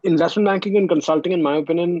investment banking and consulting, in my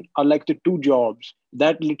opinion, are like the two jobs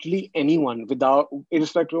that literally anyone, without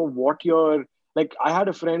irrespective of what you're like. I had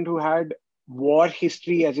a friend who had war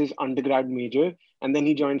history as his undergrad major, and then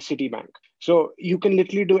he joined Citibank. So you can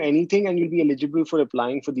literally do anything and you'll be eligible for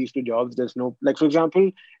applying for these two jobs. There's no, like, for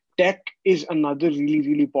example, tech is another really,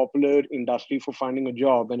 really popular industry for finding a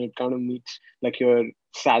job, and it kind of meets like your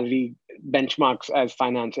salary benchmarks as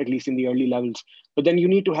finance, at least in the early levels. But then you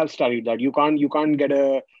need to have studied that. You can't get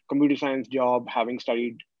a computer science job having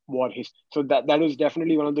studied war history. So that is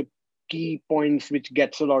definitely one of the key points which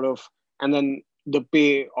gets a lot of, and then the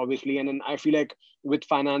pay, obviously. And then I feel like with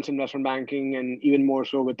finance, investment banking, and even more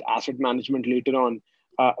so with asset management later on,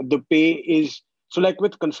 the pay is, so like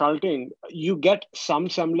with consulting, you get some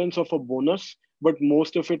semblance of a bonus, but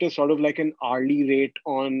most of it is sort of like an hourly rate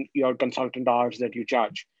on your consultant hours that you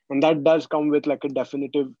charge. And that does come with like a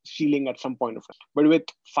definitive ceiling at some point of it. But with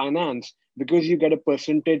finance, because you get a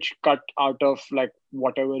percentage cut out of like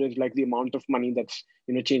whatever is like the amount of money that's,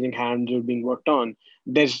 changing hands or being worked on,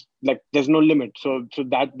 there's no limit. So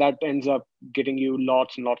that ends up getting you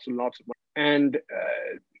lots and lots and lots of money. And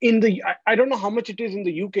I don't know how much it is in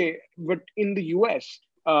the UK, but in the US,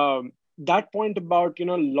 that point about,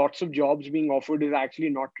 lots of jobs being offered is actually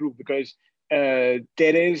not true, because there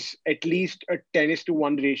is at least a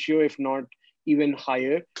 10:1 ratio, if not even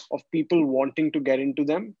higher, of people wanting to get into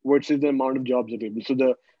them versus the amount of jobs available. So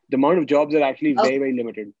the amount of jobs are actually very, very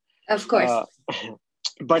limited. Of course.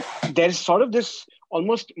 But there's sort of this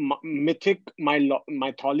almost mythic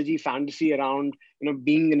mythology fantasy around,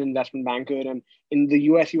 being an investment banker. And in the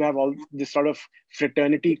US, you have all this sort of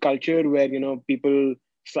fraternity culture where, people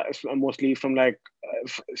mostly from like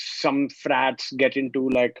some frats get into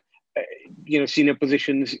like, senior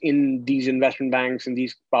positions in these investment banks and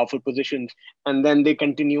these powerful positions. And then they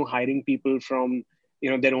continue hiring people from,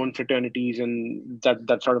 their own fraternities and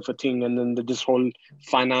that sort of a thing. And then this whole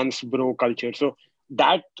finance bro culture. So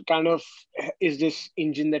that kind of is this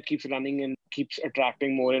engine that keeps running and keeps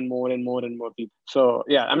attracting more and more and more and more people. So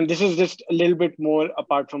yeah, I mean, this is just a little bit more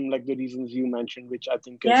apart from like the reasons you mentioned, which I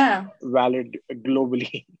think is valid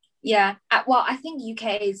globally. Yeah. Well, I think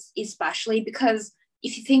UK is especially because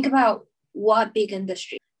if you think about what big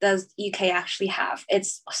industry does UK actually have,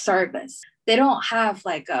 it's service. They don't have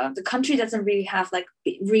like the country doesn't really have like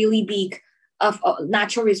really big of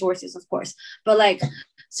natural resources, of course, but like,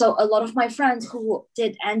 so a lot of my friends who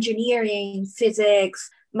did engineering, physics,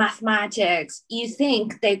 mathematics, you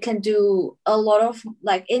think they can do a lot of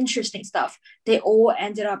like interesting stuff. They all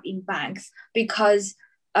ended up in banks because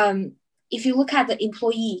if you look at the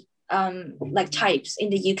employee like types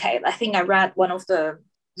in the UK, I think I read one of the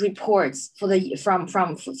reports for the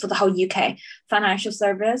for the whole UK financial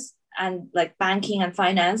service and like banking and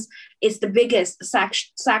finance is the biggest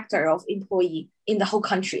sector of employee in the whole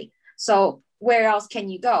country. So where else can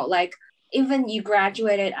you go? Like even you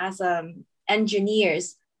graduated as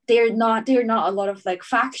engineers, there are not a lot of like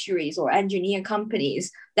factories or engineer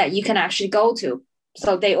companies that you can actually go to.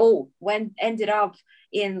 So they all ended up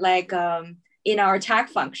in like in our tech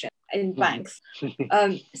function in banks.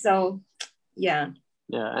 So yeah.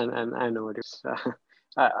 Yeah, and I know it is.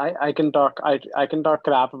 I can talk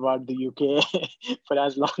crap about the UK for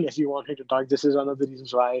as long as you want me to talk. This is one of the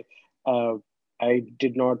reasons why I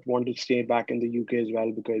did not want to stay back in the UK as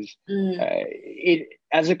well, because it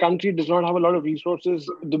as a country does not have a lot of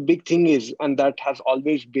resources. The big thing is, and that has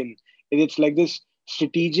always been, it's like this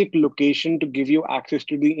strategic location to give you access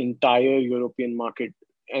to the entire European market,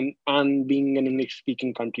 and being an English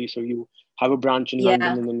speaking country, so you have a branch in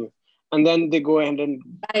London, and then they go ahead and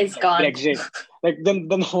Brexit. Like then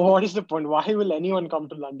what is the point? Why will anyone come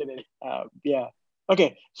to London? Yeah.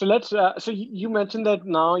 Okay. So let's. So you mentioned that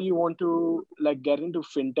now you want to like get into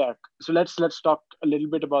fintech. So let's talk a little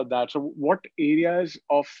bit about that. So what areas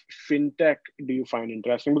of fintech do you find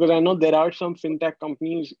interesting? Because I know there are some fintech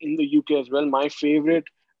companies in the UK as well. My favorite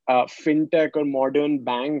fintech or modern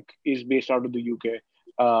bank is based out of the UK.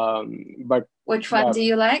 But which one do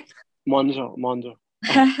you like? Monzo.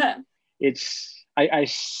 It's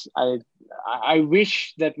I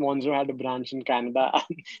wish that Monzo had a branch in Canada,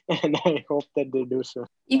 and I hope that they do so.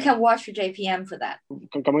 You can watch for JPM for that.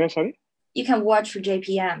 Come again, sorry? You can watch for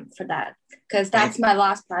JPM for that, because that's my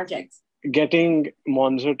last project. Getting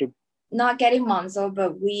Monzo to... Not getting Monzo,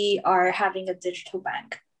 but we are having a digital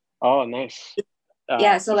bank. Oh, nice.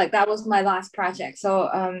 Yeah, so like that was my last project. So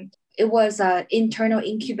it was internal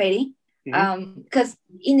incubating, because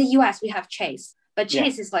in the US we have Chase. But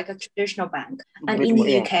Chase is like a traditional bank. And in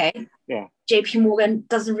the UK, JP Morgan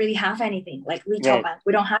doesn't really have anything like retail bank.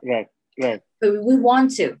 We don't have Right. But we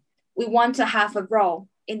want to have a role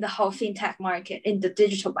in the whole fintech market in the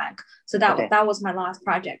digital bank. So that was my last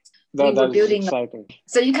project. We were building exciting.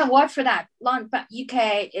 So you can watch for that. But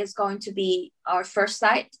UK is going to be our first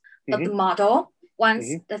site, but the model once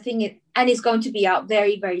the thing is, and it's going to be out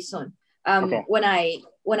very, very soon.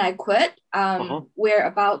 When I quit, we're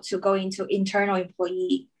about to go into internal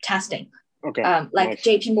employee testing,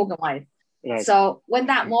 JP Morgan wide. Right. So when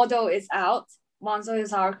that model is out, Monzo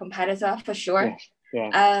is our competitor for sure.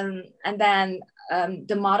 And then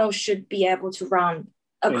the model should be able to run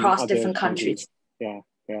across different countries. Yeah,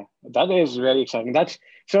 that is very exciting.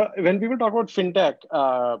 So when people talk about fintech,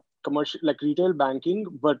 commercial, like retail banking,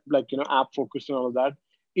 but like app focused and all of that,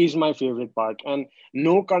 is my favorite part. And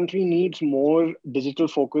no country needs more digital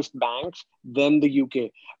focused banks than the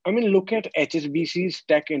UK. I mean, look at HSBC's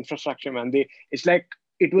tech infrastructure, man. It's like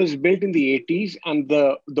it was built in the 80s, and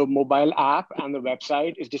the mobile app and the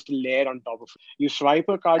website is just a layer on top of it. You swipe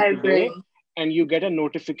a card today and you get a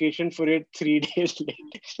notification for it 3 days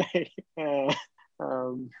later.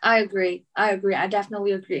 I agree. I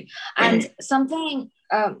definitely agree. And something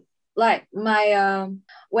like my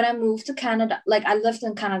when I moved to Canada, like I lived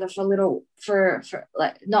in Canada for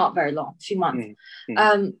like not very long, a few months.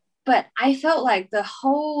 But I felt like the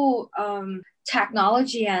whole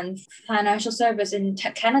technology and financial service in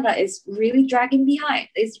Canada is really dragging behind.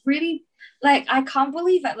 It's really like I can't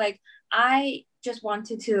believe it. Like I just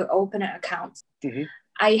wanted to open an account.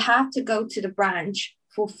 I have to go to the branch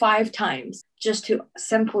for 5 times just to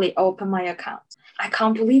simply open my account. I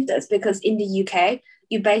can't believe this, because in the UK,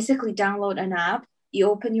 you basically download an app, you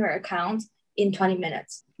open your account in 20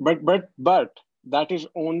 minutes. But that is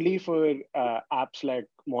only for apps like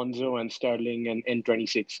Monzo and Sterling and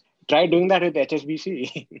N26. Try doing that with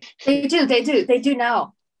HSBC. They do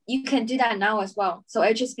now. You can do that now as well. So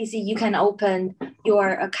HSBC, you can open your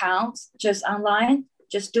account just online,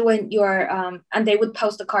 just doing your, and they would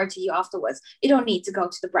post the card to you afterwards. You don't need to go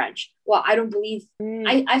to the branch. Well, I don't believe,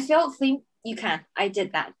 I you can. I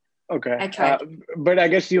did that. Okay. I tried. But I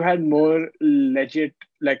guess you had more legit,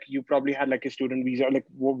 like you probably had like a student visa. Like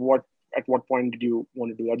what at what point did you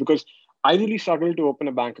want to do that? Because I really struggled to open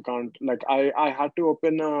a bank account. Like I had to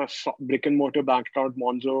open a brick and mortar bank account,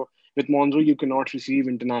 Monzo. With Monzo, you cannot receive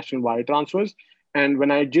international wire transfers. And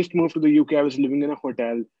when I just moved to the UK, I was living in a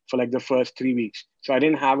hotel for like the first 3 weeks. So I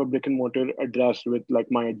didn't have a brick and mortar address with like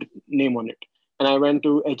my name on it. And I went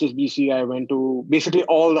to HSBC. I went to basically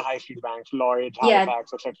all the high street banks, Lloyds, Yeah.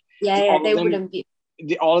 Halifax, etc. Yeah, they wouldn't be.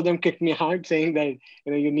 All of them kicked me out, saying that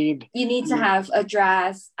you need to have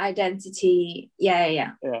address, identity.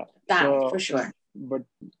 Yeah. That for sure. But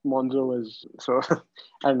Monzo was so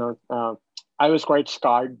I don't know. I was quite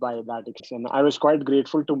scarred by that experience. I was quite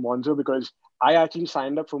grateful to Monzo because I actually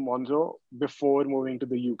signed up for Monzo before moving to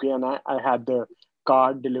the UK, and I had the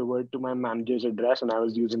card delivered to my manager's address, and I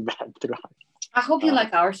was using that throughout. I hope you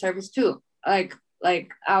like our service too. Like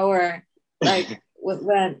our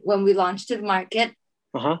when we launched to the market,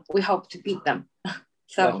 we hope to beat them.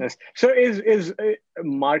 So nice. So is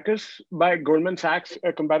Marcus by Goldman Sachs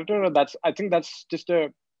a competitor, or I think that's just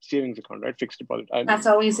a savings account, right? Fixed deposit. That's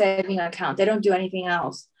only saving account. They don't do anything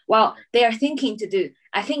else. Well, they are thinking to do.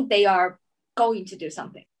 I think they are going to do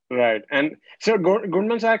something. Right. And so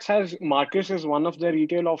Goldman Sachs has Marcus as one of their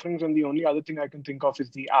retail offerings. And the only other thing I can think of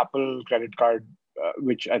is the Apple credit card,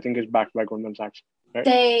 which I think is backed by Goldman Sachs.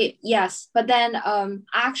 Right? Yes. But then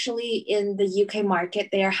actually in the UK market,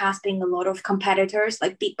 there has been a lot of competitors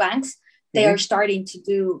like big banks. They are starting to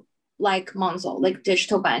do like Monzo, like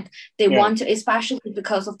digital bank. They want to, especially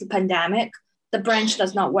because of the pandemic, the branch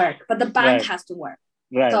does not work, but the bank has to work.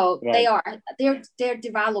 Right. So they're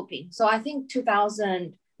developing. So I think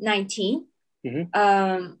 2019,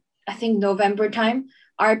 I think November time,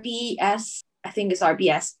 RBS, I think it's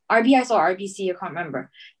RBS or RBC, I can't remember.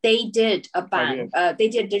 They did a bank, they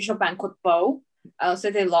did a digital bank called Bow. So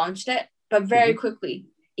they launched it, but very quickly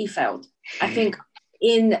it failed. I think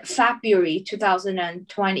in February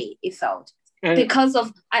 2020, it failed. Because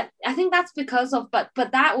of, I think that's because of, but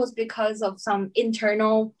that was because of some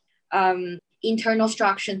internal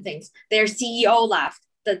structure things. Their CEO left,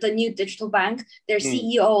 the new digital bank, their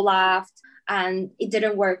CEO left and it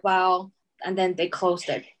didn't work well. And then they closed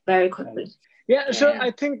it very quickly. Yeah, so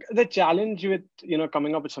I think the challenge with,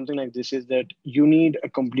 coming up with something like this is that you need a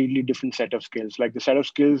completely different set of skills, like the set of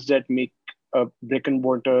skills that make a brick and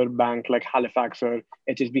mortar bank like Halifax or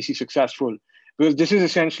HSBC successful, because this is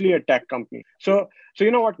essentially a tech company. So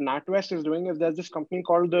what NatWest is doing is there's this company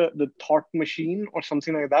called the Thought Machine or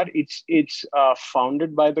something like that. It's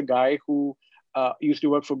founded by the guy who used to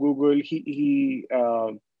work for Google.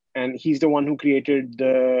 And he's the one who created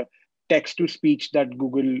the text to speech that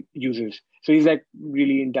Google uses. So he's like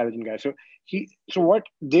really intelligent guy. So what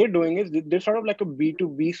they're doing is they're sort of like a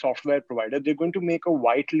B2B software provider. They're going to make a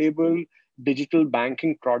white label digital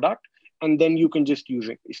banking product, and then you can just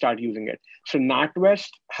start using it. So NatWest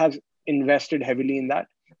has invested heavily in that,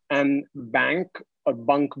 and Bank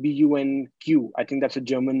BUNQ, I think that's a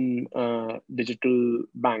German digital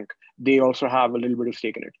bank. They also have a little bit of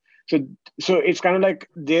stake in it. So it's kind of like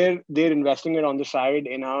they're investing it on the side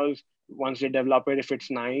in-house. Once they develop it, if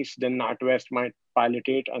it's nice, then NatWest might pilot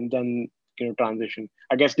it and then transition.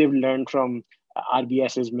 I guess they've learned from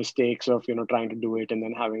RBS's mistakes of trying to do it and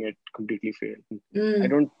then having it completely fail.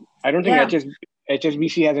 I don't think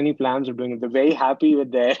HSBC has any plans of doing it. They're very happy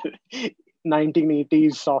with their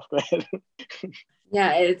 1980s software.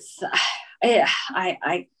 Yeah, it's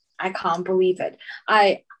I can't believe it.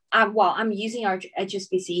 I'm using our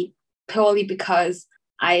HSBC purely because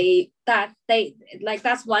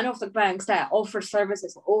that's one of the banks that offer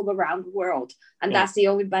services all around the world, and that's the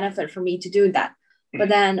only benefit for me to do that. But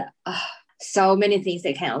then so many things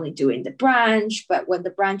they can only do in the branch, but when the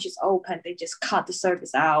branch is open, they just cut the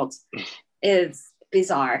service out. It's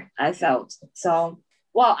bizarre, I felt. So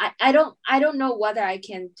I don't know whether I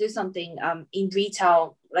can do something in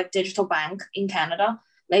retail like digital bank in Canada,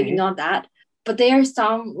 maybe not that, but there are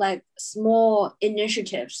some like small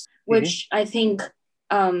initiatives which I think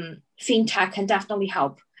fintech can definitely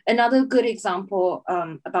help. Another good example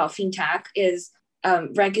about fintech is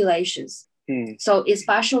regulations. So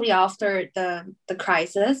especially after the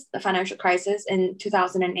crisis, the financial crisis in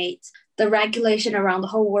 2008, the regulation around the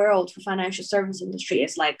whole world for financial service industry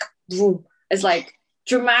is like boom, it's like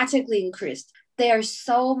dramatically increased. There are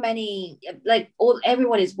so many, like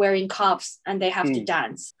everyone is wearing cuffs and they have to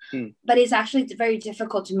dance, but it's actually very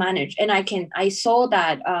difficult to manage. And I saw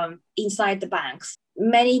that inside the banks,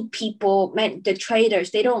 many people, the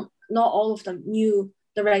traders, not all of them knew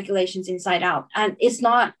the regulations inside out, and it's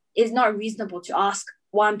not reasonable to ask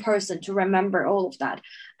one person to remember all of that.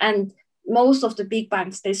 And most of the big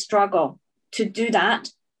banks, they struggle to do that,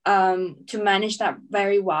 to manage that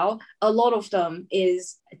very well. A lot of them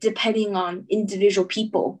is depending on individual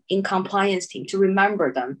people in compliance team to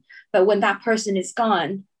remember them. But when that person is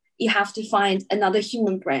gone, you have to find another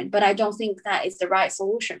human brain. But I don't think that is the right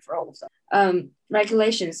solution for all of them.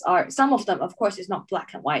 Regulations are, some of them, of course, is not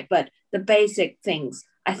black and white, but the basic things,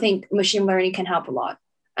 I think machine learning can help a lot.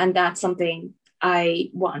 And that's something I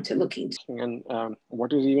want to look into. And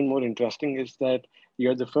what is even more interesting is that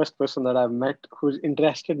you're the first person that I've met who's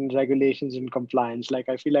interested in regulations and compliance. Like,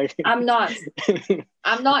 I feel like I'm not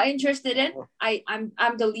interested in.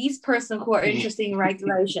 I'm the least person who are interested in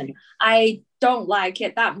regulation. I don't like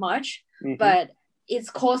it that much, but it's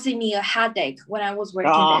causing me a headache when I was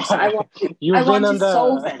working there. So I want to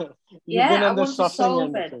solve it. Yeah, I want to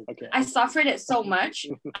solve it. Okay. I suffered it so much.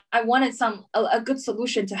 I wanted a good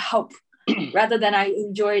solution to help rather than I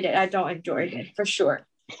enjoyed it. I don't enjoy it for sure.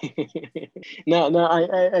 No,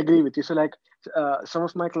 I agree with you. So like some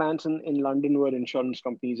of my clients in London were insurance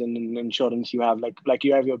companies, and in insurance you have like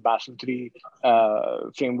you have your Basel III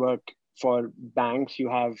framework. For banks you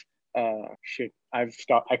have I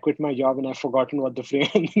quit my job and I've forgotten what the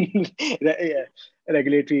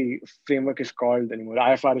regulatory framework is called anymore.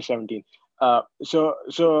 IFRS 17. So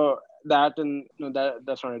that, and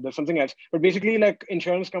that's not it. There's something else. But basically, like,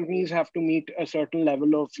 insurance companies have to meet a certain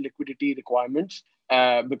level of liquidity requirements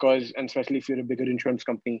because, and especially if you're a bigger insurance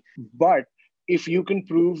company. But if you can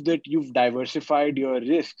prove that you've diversified your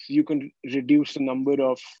risks, you can reduce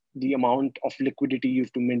the amount of liquidity you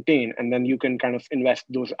have to maintain, and then you can kind of invest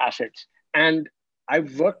those assets. And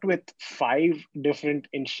I've worked with 5 different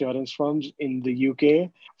insurance firms in the UK.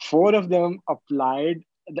 4 of them applied.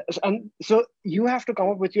 And so you have to come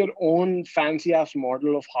up with your own fancy ass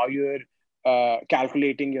model of how you're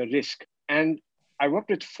calculating your risk. And I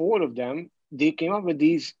worked with 4 of them. They came up with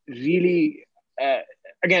these really,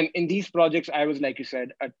 again, in these projects, I was, like you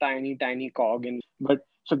said, a tiny cog.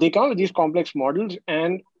 So they come up with these complex models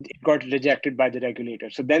and it got rejected by the regulator.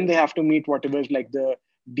 So then they have to meet whatever is like the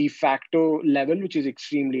de facto level, which is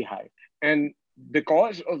extremely high. And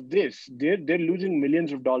because of this, they're losing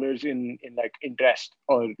millions of dollars in like interest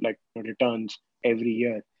or like returns every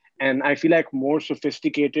year. And I feel like more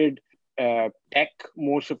sophisticated tech,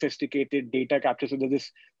 more sophisticated data capture. So there's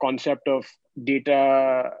this concept of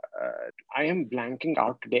data. I am blanking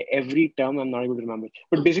out today. Every term I'm not able to remember.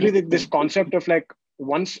 But basically, this concept of like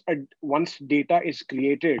once data is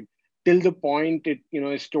created, till the point it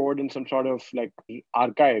is stored in some sort of like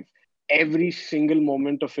archive, every single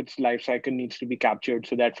moment of its life cycle needs to be captured,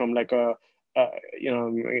 so that from like a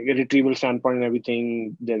retrieval standpoint and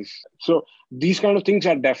everything, so these kind of things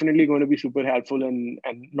are definitely going to be super helpful and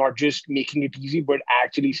not just making it easy, but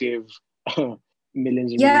actually save millions and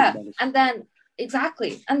millions of dollars. And then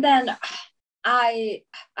exactly, and then I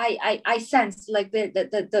sense like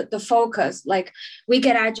the focus, like we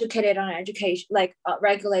get educated on education, like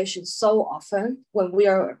regulations so often when we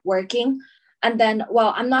are working. And then,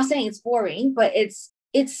 well, I'm not saying it's boring, but it's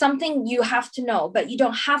something you have to know, but you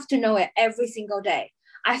don't have to know it every single day.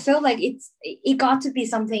 I feel like it got to be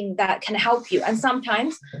something that can help you. And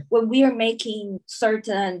sometimes when we are making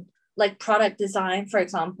certain like product design, for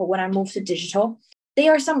example, when I move to digital,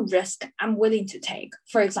 there are some risks I'm willing to take.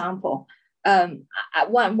 For example, one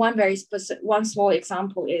small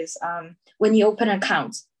example is when you open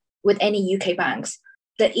accounts with any UK banks,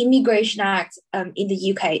 the Immigration Act in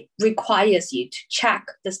the UK requires you to check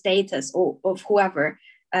the status of whoever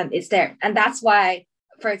is there. And that's why,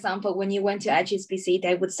 for example, when you went to HSBC,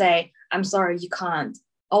 they would say, I'm sorry, you can't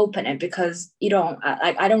open it because you don't,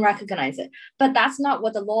 I don't recognize it. But that's not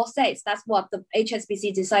what the law says. That's what the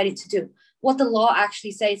HSBC decided to do. What the law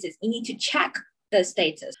actually says is you need to check the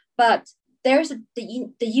status. But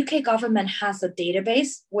the UK government has a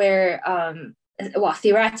database where,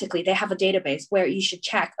 theoretically, they have a database where you should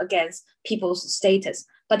check against people's status,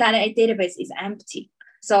 but that database is empty.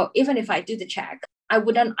 So even if I do the check, I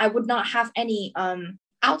would not have any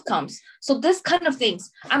outcomes. So this kind of things,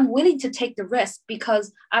 I'm willing to take the risk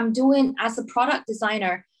because I'm doing, as a product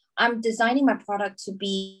designer, I'm designing my product to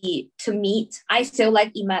meet. I feel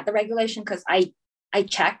like it met the regulation because I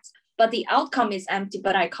checked, but the outcome is empty,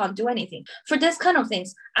 but I can't do anything. For this kind of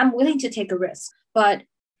things, I'm willing to take a risk, but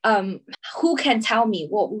who can tell me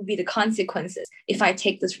what will be the consequences if I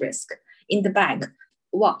take this risk in the bank?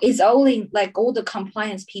 Well, it's only like all the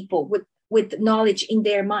compliance people with knowledge in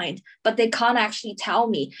their mind, but they can't actually tell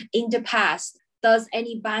me in the past, does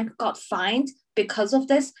any bank got fined because of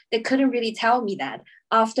this? They couldn't really tell me that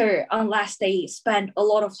unless they spend a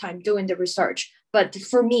lot of time doing the research. But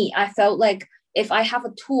for me, I felt like if I have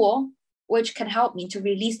a tool which can help me to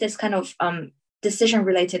release this kind of decision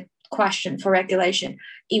related question for regulation.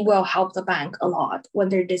 It will help the bank a lot when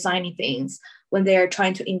they're designing things, when they're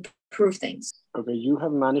trying to improve things. Okay, you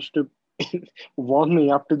have managed to warm me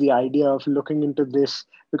up to the idea of looking into this,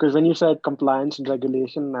 because when you said compliance and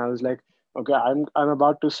regulation, I was like, okay, I'm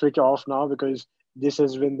about to switch off now, because this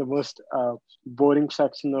has been the most boring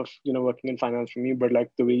section of working in finance for me. But like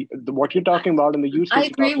what you're talking about and the use case I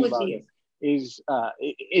agree with you. Is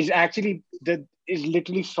actually that is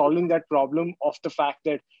literally solving that problem of the fact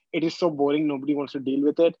that it is so boring, nobody wants to deal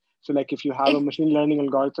with it. So like if you have a machine learning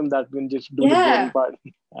algorithm that can just do the boring part.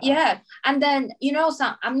 Yeah. And then,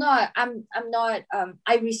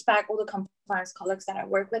 I respect all the compliance colleagues that I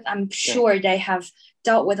work with. I'm sure they have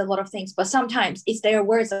dealt with a lot of things, but sometimes it's their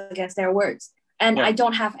words against their words. And I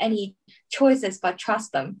don't have any choices but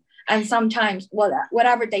trust them. And sometimes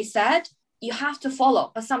whatever they said, you have to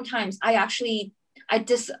follow. But sometimes I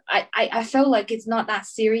feel like it's not that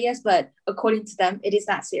serious, but according to them, it is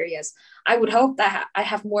that serious. I would hope that I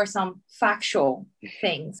have some factual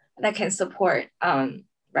things that can support,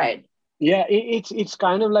 right? Yeah, it's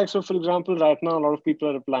kind of like, so for example, right now, a lot of people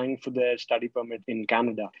are applying for their study permit in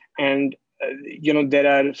Canada. And, there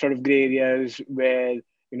are sort of gray areas where,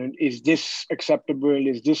 is this acceptable?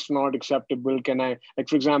 Is this not acceptable? Can I, like,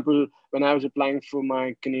 for example, when I was applying for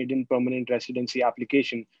my Canadian permanent residency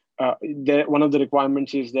application, one of the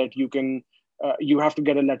requirements is that you have to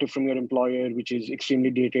get a letter from your employer, which is extremely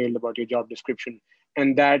detailed about your job description.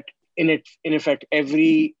 And that in effect,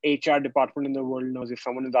 every HR department in the world knows if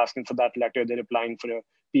someone is asking for that letter, they're applying for a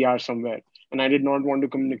PR somewhere. And I did not want to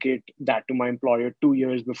communicate that to my employer 2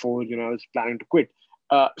 years before, I was planning to quit.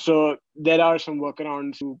 So there are some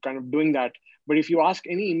workarounds to kind of doing that. But if you ask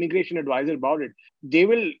any immigration advisor about it, they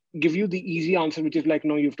will give you the easy answer, which is like,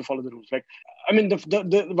 no, you have to follow the rules. Like, I mean,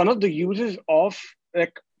 the one of the uses of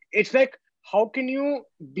it's like, how can you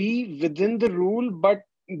be within the rule, but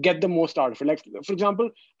get the most out of it? Like, for example,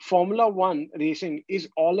 Formula One racing is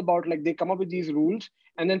all about, like, they come up with these rules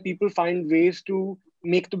and then people find ways to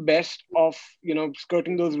make the best of,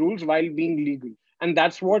 skirting those rules while being legal. And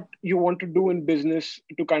that's what you want to do in business,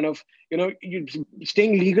 to kind of, you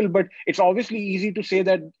staying legal. But it's obviously easy to say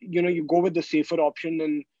that, you go with the safer option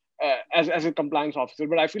and as a compliance officer.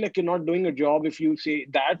 But I feel like you're not doing a job if you say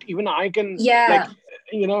that. Even I can,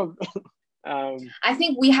 I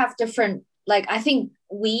think we have different, I think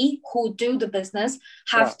we who do the business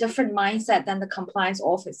have different mindset than the compliance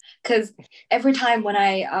office. Because every time when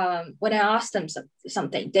I ask them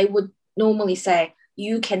something, they would normally say,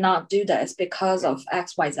 you cannot do this because of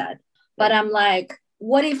X, Y, Z. But I'm like,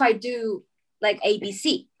 what if I do like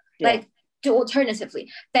ABC? Like, do alternatively.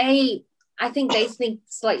 I think they think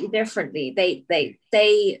slightly differently.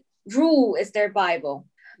 They rule is their Bible.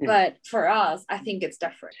 But for us, I think it's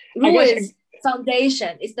different. Rule is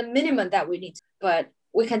foundation. It's the minimum that we need, but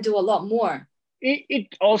we can do a lot more.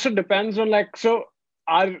 It also depends on, like, so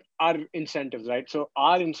our incentives, right? So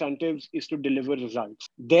our incentives is to deliver results.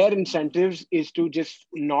 Their incentives is to just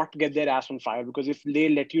not get their ass on fire, because if they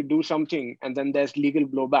let you do something and then there's legal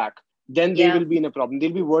blowback, then they will be in a problem.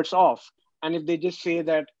 They'll be worse off. And if they just say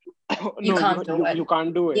that, you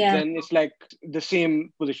can't do it, then it's like the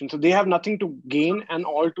same position. So they have nothing to gain and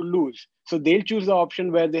all to lose. So they'll choose the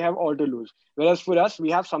option where they have all to lose. Whereas for us,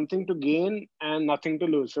 we have something to gain and nothing to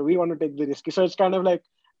lose. So we want to take the risk. So it's kind of like,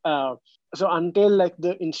 so until like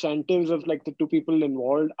the incentives of like the two people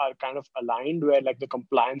involved are kind of aligned, where like the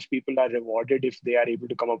compliance people are rewarded if they are able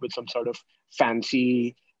to come up with some sort of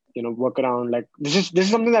fancy, workaround. Like this is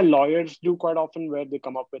something that lawyers do quite often, where they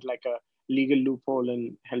come up with like a legal loophole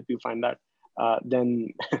and help you find that.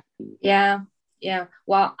 Then yeah.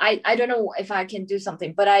 Well, I don't know if I can do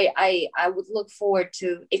something, but I would look forward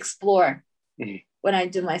to explore when I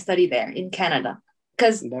do my study there in Canada,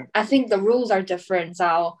 because I think the rules are different.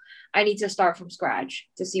 So I need to start from scratch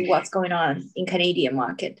to see what's going on in Canadian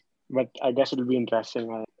market. But I guess it'll be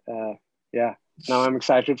interesting. Yeah. Now I'm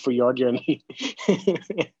excited for your journey.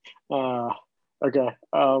 Okay.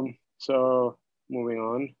 So moving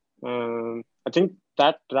on. I think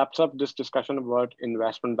that wraps up this discussion about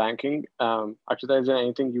investment banking. Akshita, is there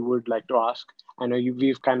anything you would like to ask? I know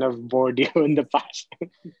we've kind of bored you in the past.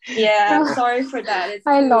 Yeah, I'm sorry for that.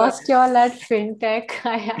 I lost you all at fintech.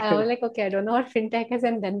 I was like, okay, I don't know what fintech is.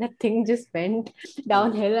 And then the thing just went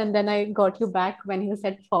downhill. And then I got you back when you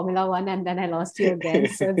said Formula One, and then I lost you again.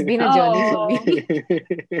 So it's been a journey for me.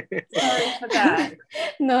 Sorry for that.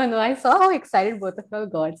 No, I saw how excited both of you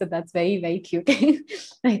got. So that's very, very cute.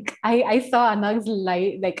 Like I saw Anag's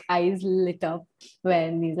eyes lit up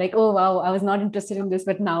when he's like, oh wow, I was not interested in this,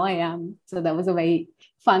 but now I am. So that was a very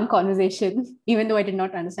fun conversation. Even though I did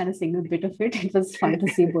not understand a single bit of it, it was fun to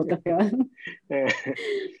see both of you.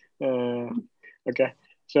 Okay.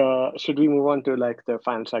 So should we move on to like the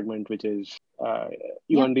final segment, which is,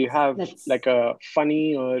 Ewan, do you have like a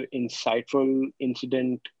funny or insightful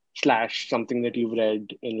incident / something that you've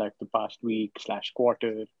read in like the past week /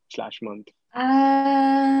 quarter / month?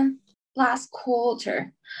 Last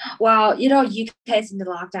quarter. Well, UK is in the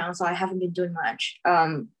lockdown, so I haven't been doing much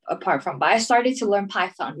apart from, but I started to learn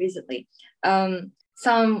Python recently.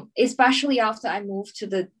 Especially after I moved to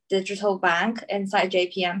the digital bank inside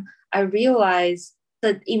JPM, I realized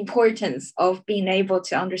the importance of being able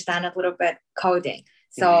to understand a little bit coding.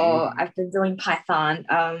 So I've been doing Python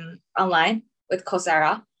online with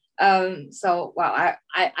Coursera. I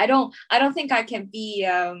don't think I can be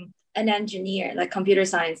an engineer, like computer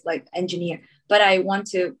science, like engineer, but I want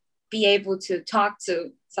to be able to talk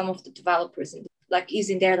to some of the developers and like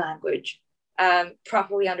using their language,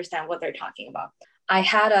 properly understand what they're talking about. I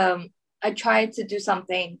tried to do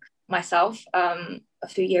something myself a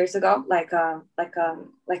few years ago, like a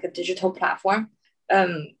digital platform.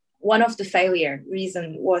 One of the failure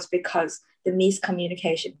reason was because the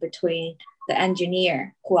miscommunication between the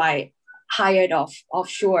engineer who I hired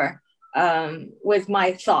offshore with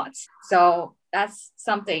my thoughts. So that's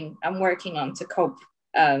something I'm working on to cope,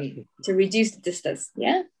 to reduce the distance.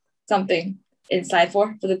 Yeah, something inside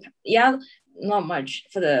for not much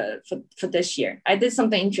for this year. I did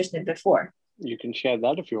something interesting before. You can share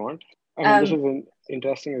that if you want. I mean, this is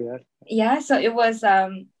interesting as that. Yeah, so it was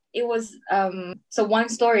so one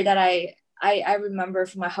story that I remember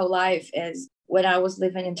for my whole life is when I was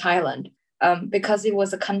living in Thailand. Because it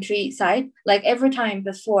was a countryside. Like every time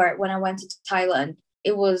before when I went to Thailand,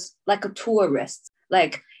 it was like a tourist.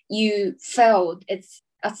 Like you felt it's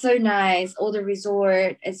so nice, all the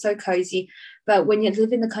resort, it's so cozy. But when you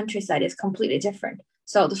live in the countryside, it's completely different.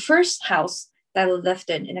 So the first house that I lived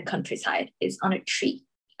in the countryside is on a tree.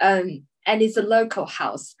 And it's a local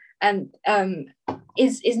house. And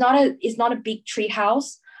it's not a big tree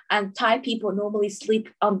house. And Thai people normally sleep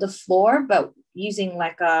on the floor, but using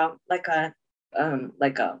like a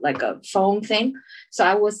foam thing. So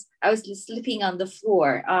I was sleeping on the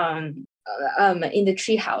floor in the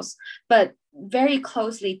tree house, but very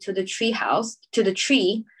closely to the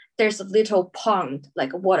tree, there's a little pond,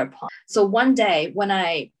 like a water pond. So one day when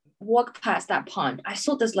I walked past that pond, I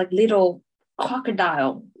saw this like little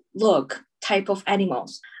crocodile look type of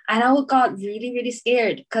animals, and I got really, really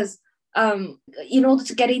scared because in order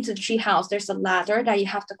to get into the tree house, there's a ladder that you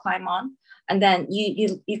have to climb on, and then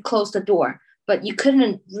you close the door, but you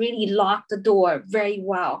couldn't really lock the door very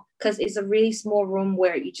well because it's a really small room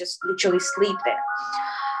where you just literally sleep there.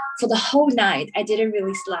 For the whole night, I didn't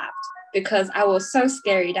really sleep because I was so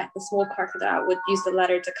scary that the small crocodile would use the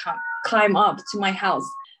ladder to climb up to my house.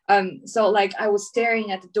 So like I was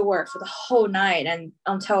staring at the door for the whole night, and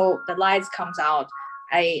until the lights comes out,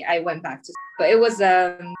 I went back to. But it was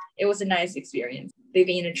a nice experience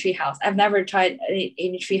living in a tree house. I've never tried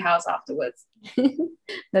in a tree house afterwards.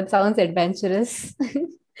 That sounds adventurous.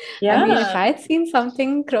 Yeah. I mean, if I'd seen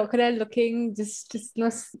something crocodile looking just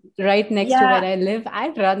right next to where I live,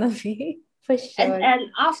 I'd run away for sure. And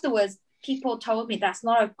afterwards, people told me that's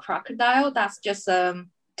not a crocodile. That's just a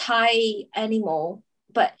Thai animal,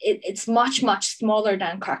 but it's much, much smaller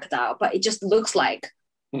than crocodile, but it just looks like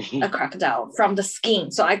a crocodile from the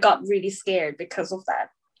skin. So I got really scared because of that.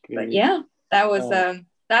 But yeah, that was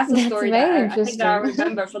that's a story that I think I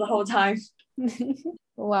remember for the whole time.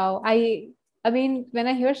 Wow. I mean, when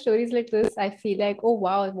I hear stories like this, I feel like, oh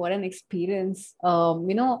wow, what an experience.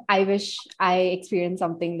 I wish I experienced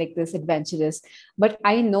something like this adventurous, but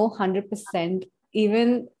I know 100%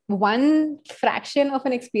 even one fraction of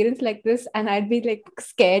an experience like this, and I'd be like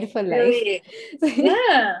scared for life. Really?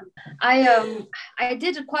 Yeah. I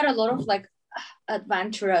did quite a lot of like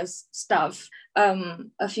adventurous stuff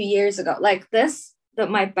a few years ago. Like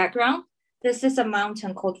my background, this is a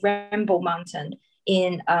mountain called Rainbow Mountain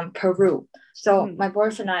in Peru. So my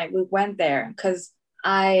boyfriend and I, we went there because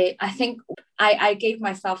I think I gave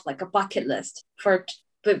myself like a bucket list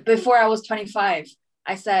before I was 25.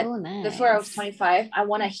 I said, before I was 25, I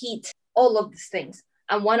want to hit all of these things.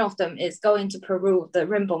 And one of them is going to Peru, the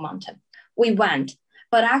Rainbow Mountain. We went,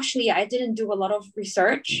 but actually I didn't do a lot of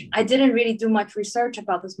research. I didn't really do much research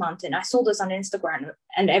about this mountain. I saw this on Instagram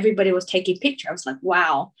and everybody was taking pictures. I was like,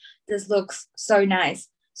 wow, this looks so nice.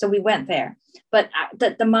 So we went there. But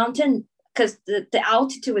the mountain, because the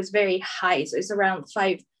altitude is very high, so it's around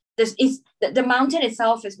 5. The mountain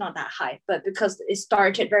itself is not that high, but because it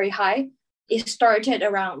started very high, it started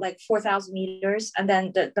around like 4,000 meters, and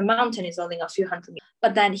then the mountain is only a few hundred meters.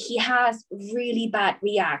 But then he has really bad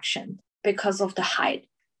reaction because of the height.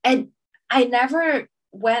 And I never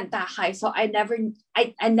went that high, so I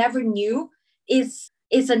never knew it's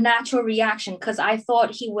a natural reaction, because I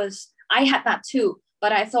thought I had that too,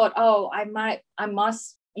 but I thought, oh, I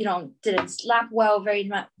must, didn't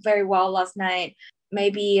sleep very well last night.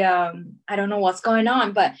 Maybe I don't know what's going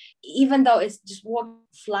on. But even though it's just walking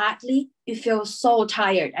flatly, you feel so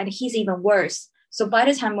tired, and he's even worse. So by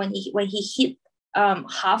the time when he hit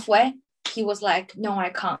halfway, he was like, no, I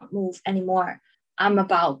can't move anymore. I'm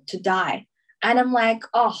about to die. And I'm like,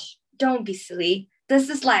 oh, don't be silly. This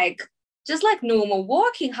is like just like normal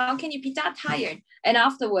walking. How can you be that tired? And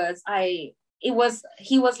afterwards, he was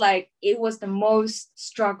like, it was the most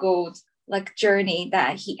struggled like journey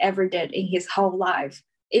that he ever did in his whole life.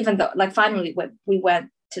 Even though like finally we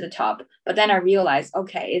went to the top, but then I realized,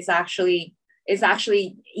 okay, it's actually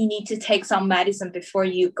you need to take some medicine before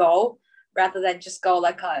you go, rather than just go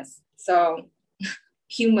like us. So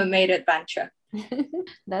human made adventure.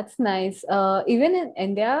 That's nice. Even in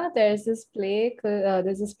India, there's this place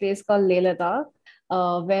called Leh Ladakh,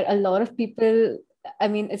 where a lot of people, I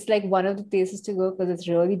mean, it's like one of the places to go because it's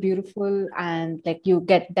really beautiful, and like you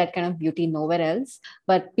get that kind of beauty nowhere else.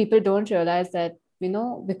 But people don't realize that,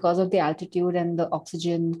 because of the altitude and the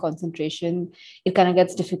oxygen concentration, it kind of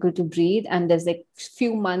gets difficult to breathe. And there's like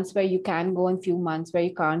few months where you can go and few months where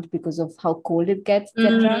you can't because of how cold it gets,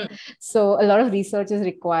 etc. So a lot of research is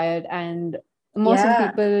required, and most of the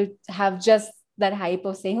people have just that hype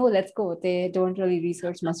of saying, oh, let's go. They don't really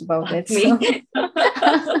research much about Like it. me.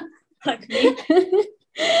 Like me.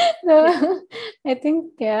 So I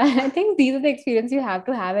think these are the experiences you have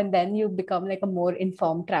to have, and then you become like a more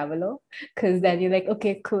informed traveler, because then you're like,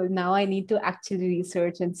 okay, cool, now I need to actually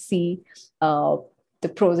research and see the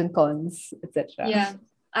pros and cons, etc. Yeah,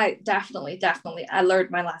 I definitely I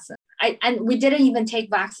learned my lesson. And we didn't even take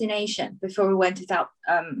vaccination before we went to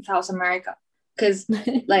South America, because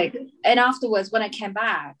like, and afterwards when I came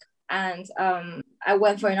back, and I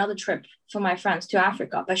went for another trip for my friends to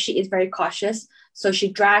Africa, but she is very cautious, so she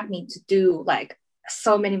dragged me to do like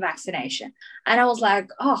so many vaccination, and I was like,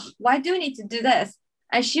 oh, why do we need to do this?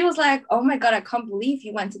 And she was like, oh my god, I can't believe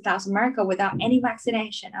you went to South America without any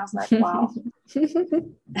vaccination. I was like, wow.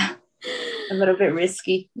 A little bit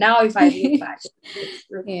risky now if I look back. It's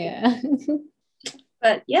risky. Yeah.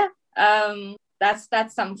 But yeah,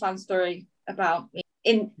 that's some fun story about me.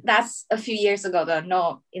 That's a few years ago though,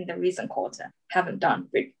 not in the recent quarter. Haven't done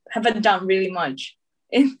really much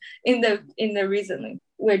in the recently.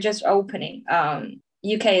 We're just opening.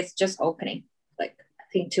 UK is just opening, like I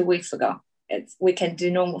think 2 weeks ago. We can do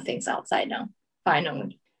normal things outside now,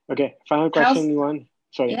 finally. Okay, final question, Yuan.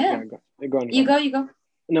 Sorry, yeah. Go on. You go.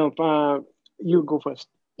 No, you go first.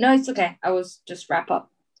 No, it's okay. I was just wrap up.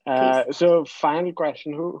 So final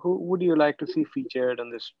question, who would you like to see featured on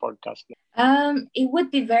this podcast? It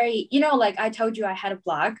would be very, like I told you, I had a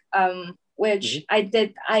blog, which I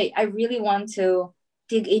did. I really want to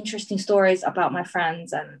dig interesting stories about my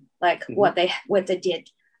friends and like what they did.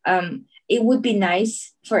 It would be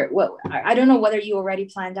nice I don't know whether you already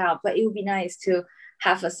planned out, but it would be nice to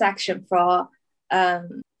have a section for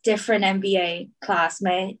different MBA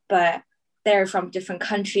classmates, but they're from different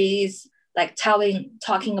countries, like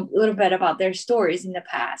talking a little bit about their stories in the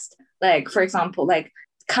past. Like, for example, like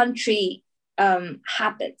country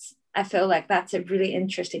habits. I feel like that's a really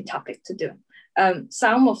interesting topic to do.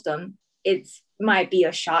 Some of them, it might be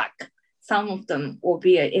a shock. Some of them will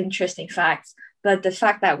be an interesting facts. But the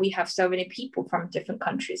fact that we have so many people from different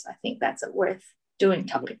countries, I think that's a worth doing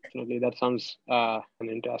topic. Definitely, that sounds an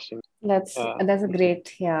interesting. That's a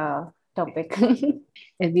great topic.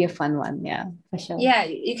 It'd be a fun one, for sure. Yeah,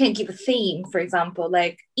 you can give a theme, for example,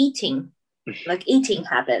 like eating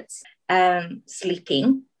habits,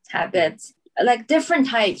 sleeping habits, like different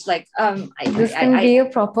types. Like this can be a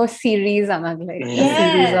proper series, Anag, like a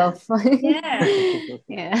series of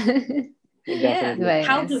yeah.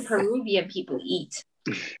 How do Peruvian people eat?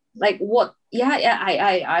 Like what?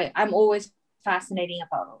 I'm always fascinating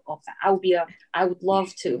about all of that. I would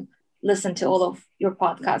love to listen to all of your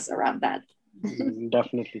podcasts around that.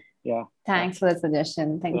 Definitely. Yeah. Thanks for the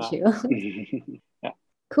suggestion. Thank you. Yeah.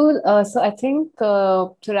 Cool. So I think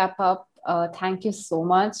to wrap up, thank you so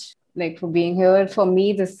much like for being here. For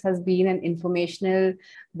me, this has been an informational,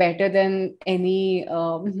 better than any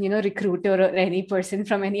recruiter or any person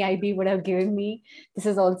from any IB would have given me. This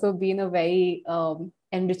has also been a very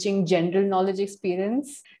enriching general knowledge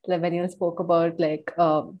experience. Like when you spoke about like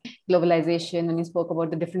globalization, when you spoke about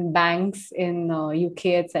the different banks in UK,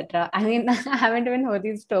 etc. I mean, I haven't even heard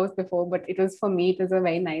these terms before, but it was, for me, it was a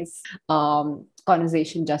very nice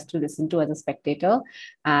conversation just to listen to as a spectator.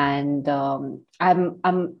 And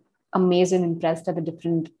I'm amazed and impressed at the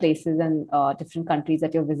different places and different countries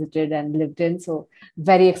that you've visited and lived in. So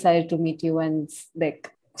very excited to meet you and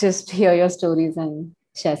like just hear your stories and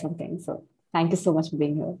share something. So thank you so much for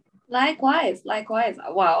being here. Likewise.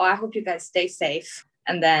 Wow, I hope you guys stay safe.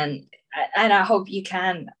 And I hope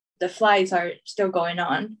the flights are still going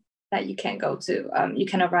on, that you can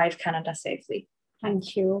arrive Canada safely.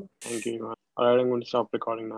 Thank you. Thank you. All right, I'm going to stop recording now.